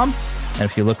neverlandpodcast.com. And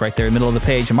if you look right there in the middle of the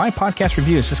page, in my podcast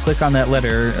reviews, just click on that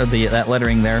letter, that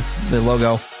lettering there, the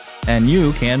logo, and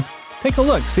you can take a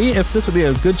look. See if this would be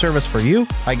a good service for you.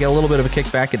 I get a little bit of a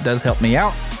kickback. It does help me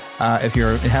out. If you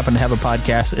happen to have a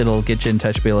podcast, it'll get you in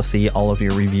touch, be able to see all of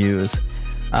your reviews.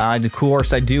 Of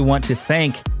course, I do want to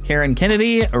thank Karen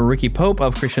Kennedy, Ricky Pope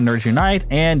of Christian Nerds Unite,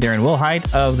 and Darren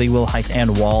Wilhite of the Wilhite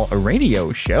and Wall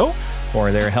radio show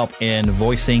for their help in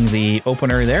voicing the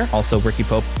opener there. Also, Ricky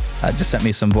Pope just sent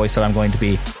me some voice that I'm going to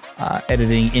be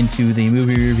editing into the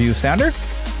movie review sounder.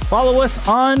 Follow us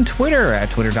on Twitter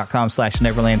at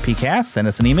twitter.com/NeverlandPcast. Send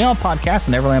us an email,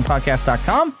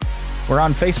 podcast@neverlandpodcast.com. We're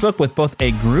on Facebook with both a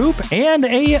group and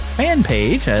a fan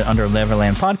page under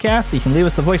Neverland Podcast. You can leave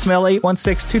us a voicemail,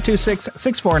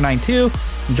 816-226-6492.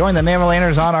 Join the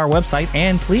Neverlanders on our website,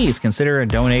 and please consider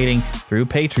donating through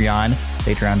Patreon,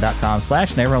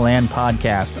 patreon.com/Neverland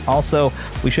Podcast. Also,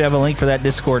 we should have a link for that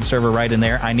Discord server right in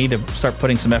there. I need to start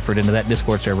putting some effort into that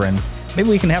Discord server, and maybe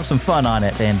we can have some fun on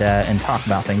it and talk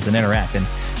about things and interact. And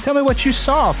tell me what you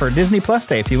saw for Disney Plus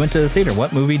Day. If you went to the theater,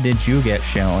 what movie did you get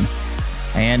shown?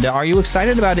 And are you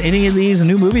excited about any of these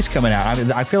new movies coming out?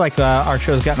 I feel like our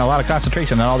show's gotten a lot of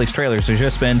concentration on all these trailers. There's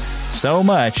just been so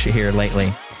much here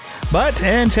lately. But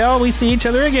until we see each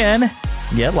other again,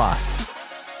 get lost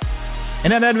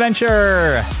in an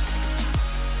adventure.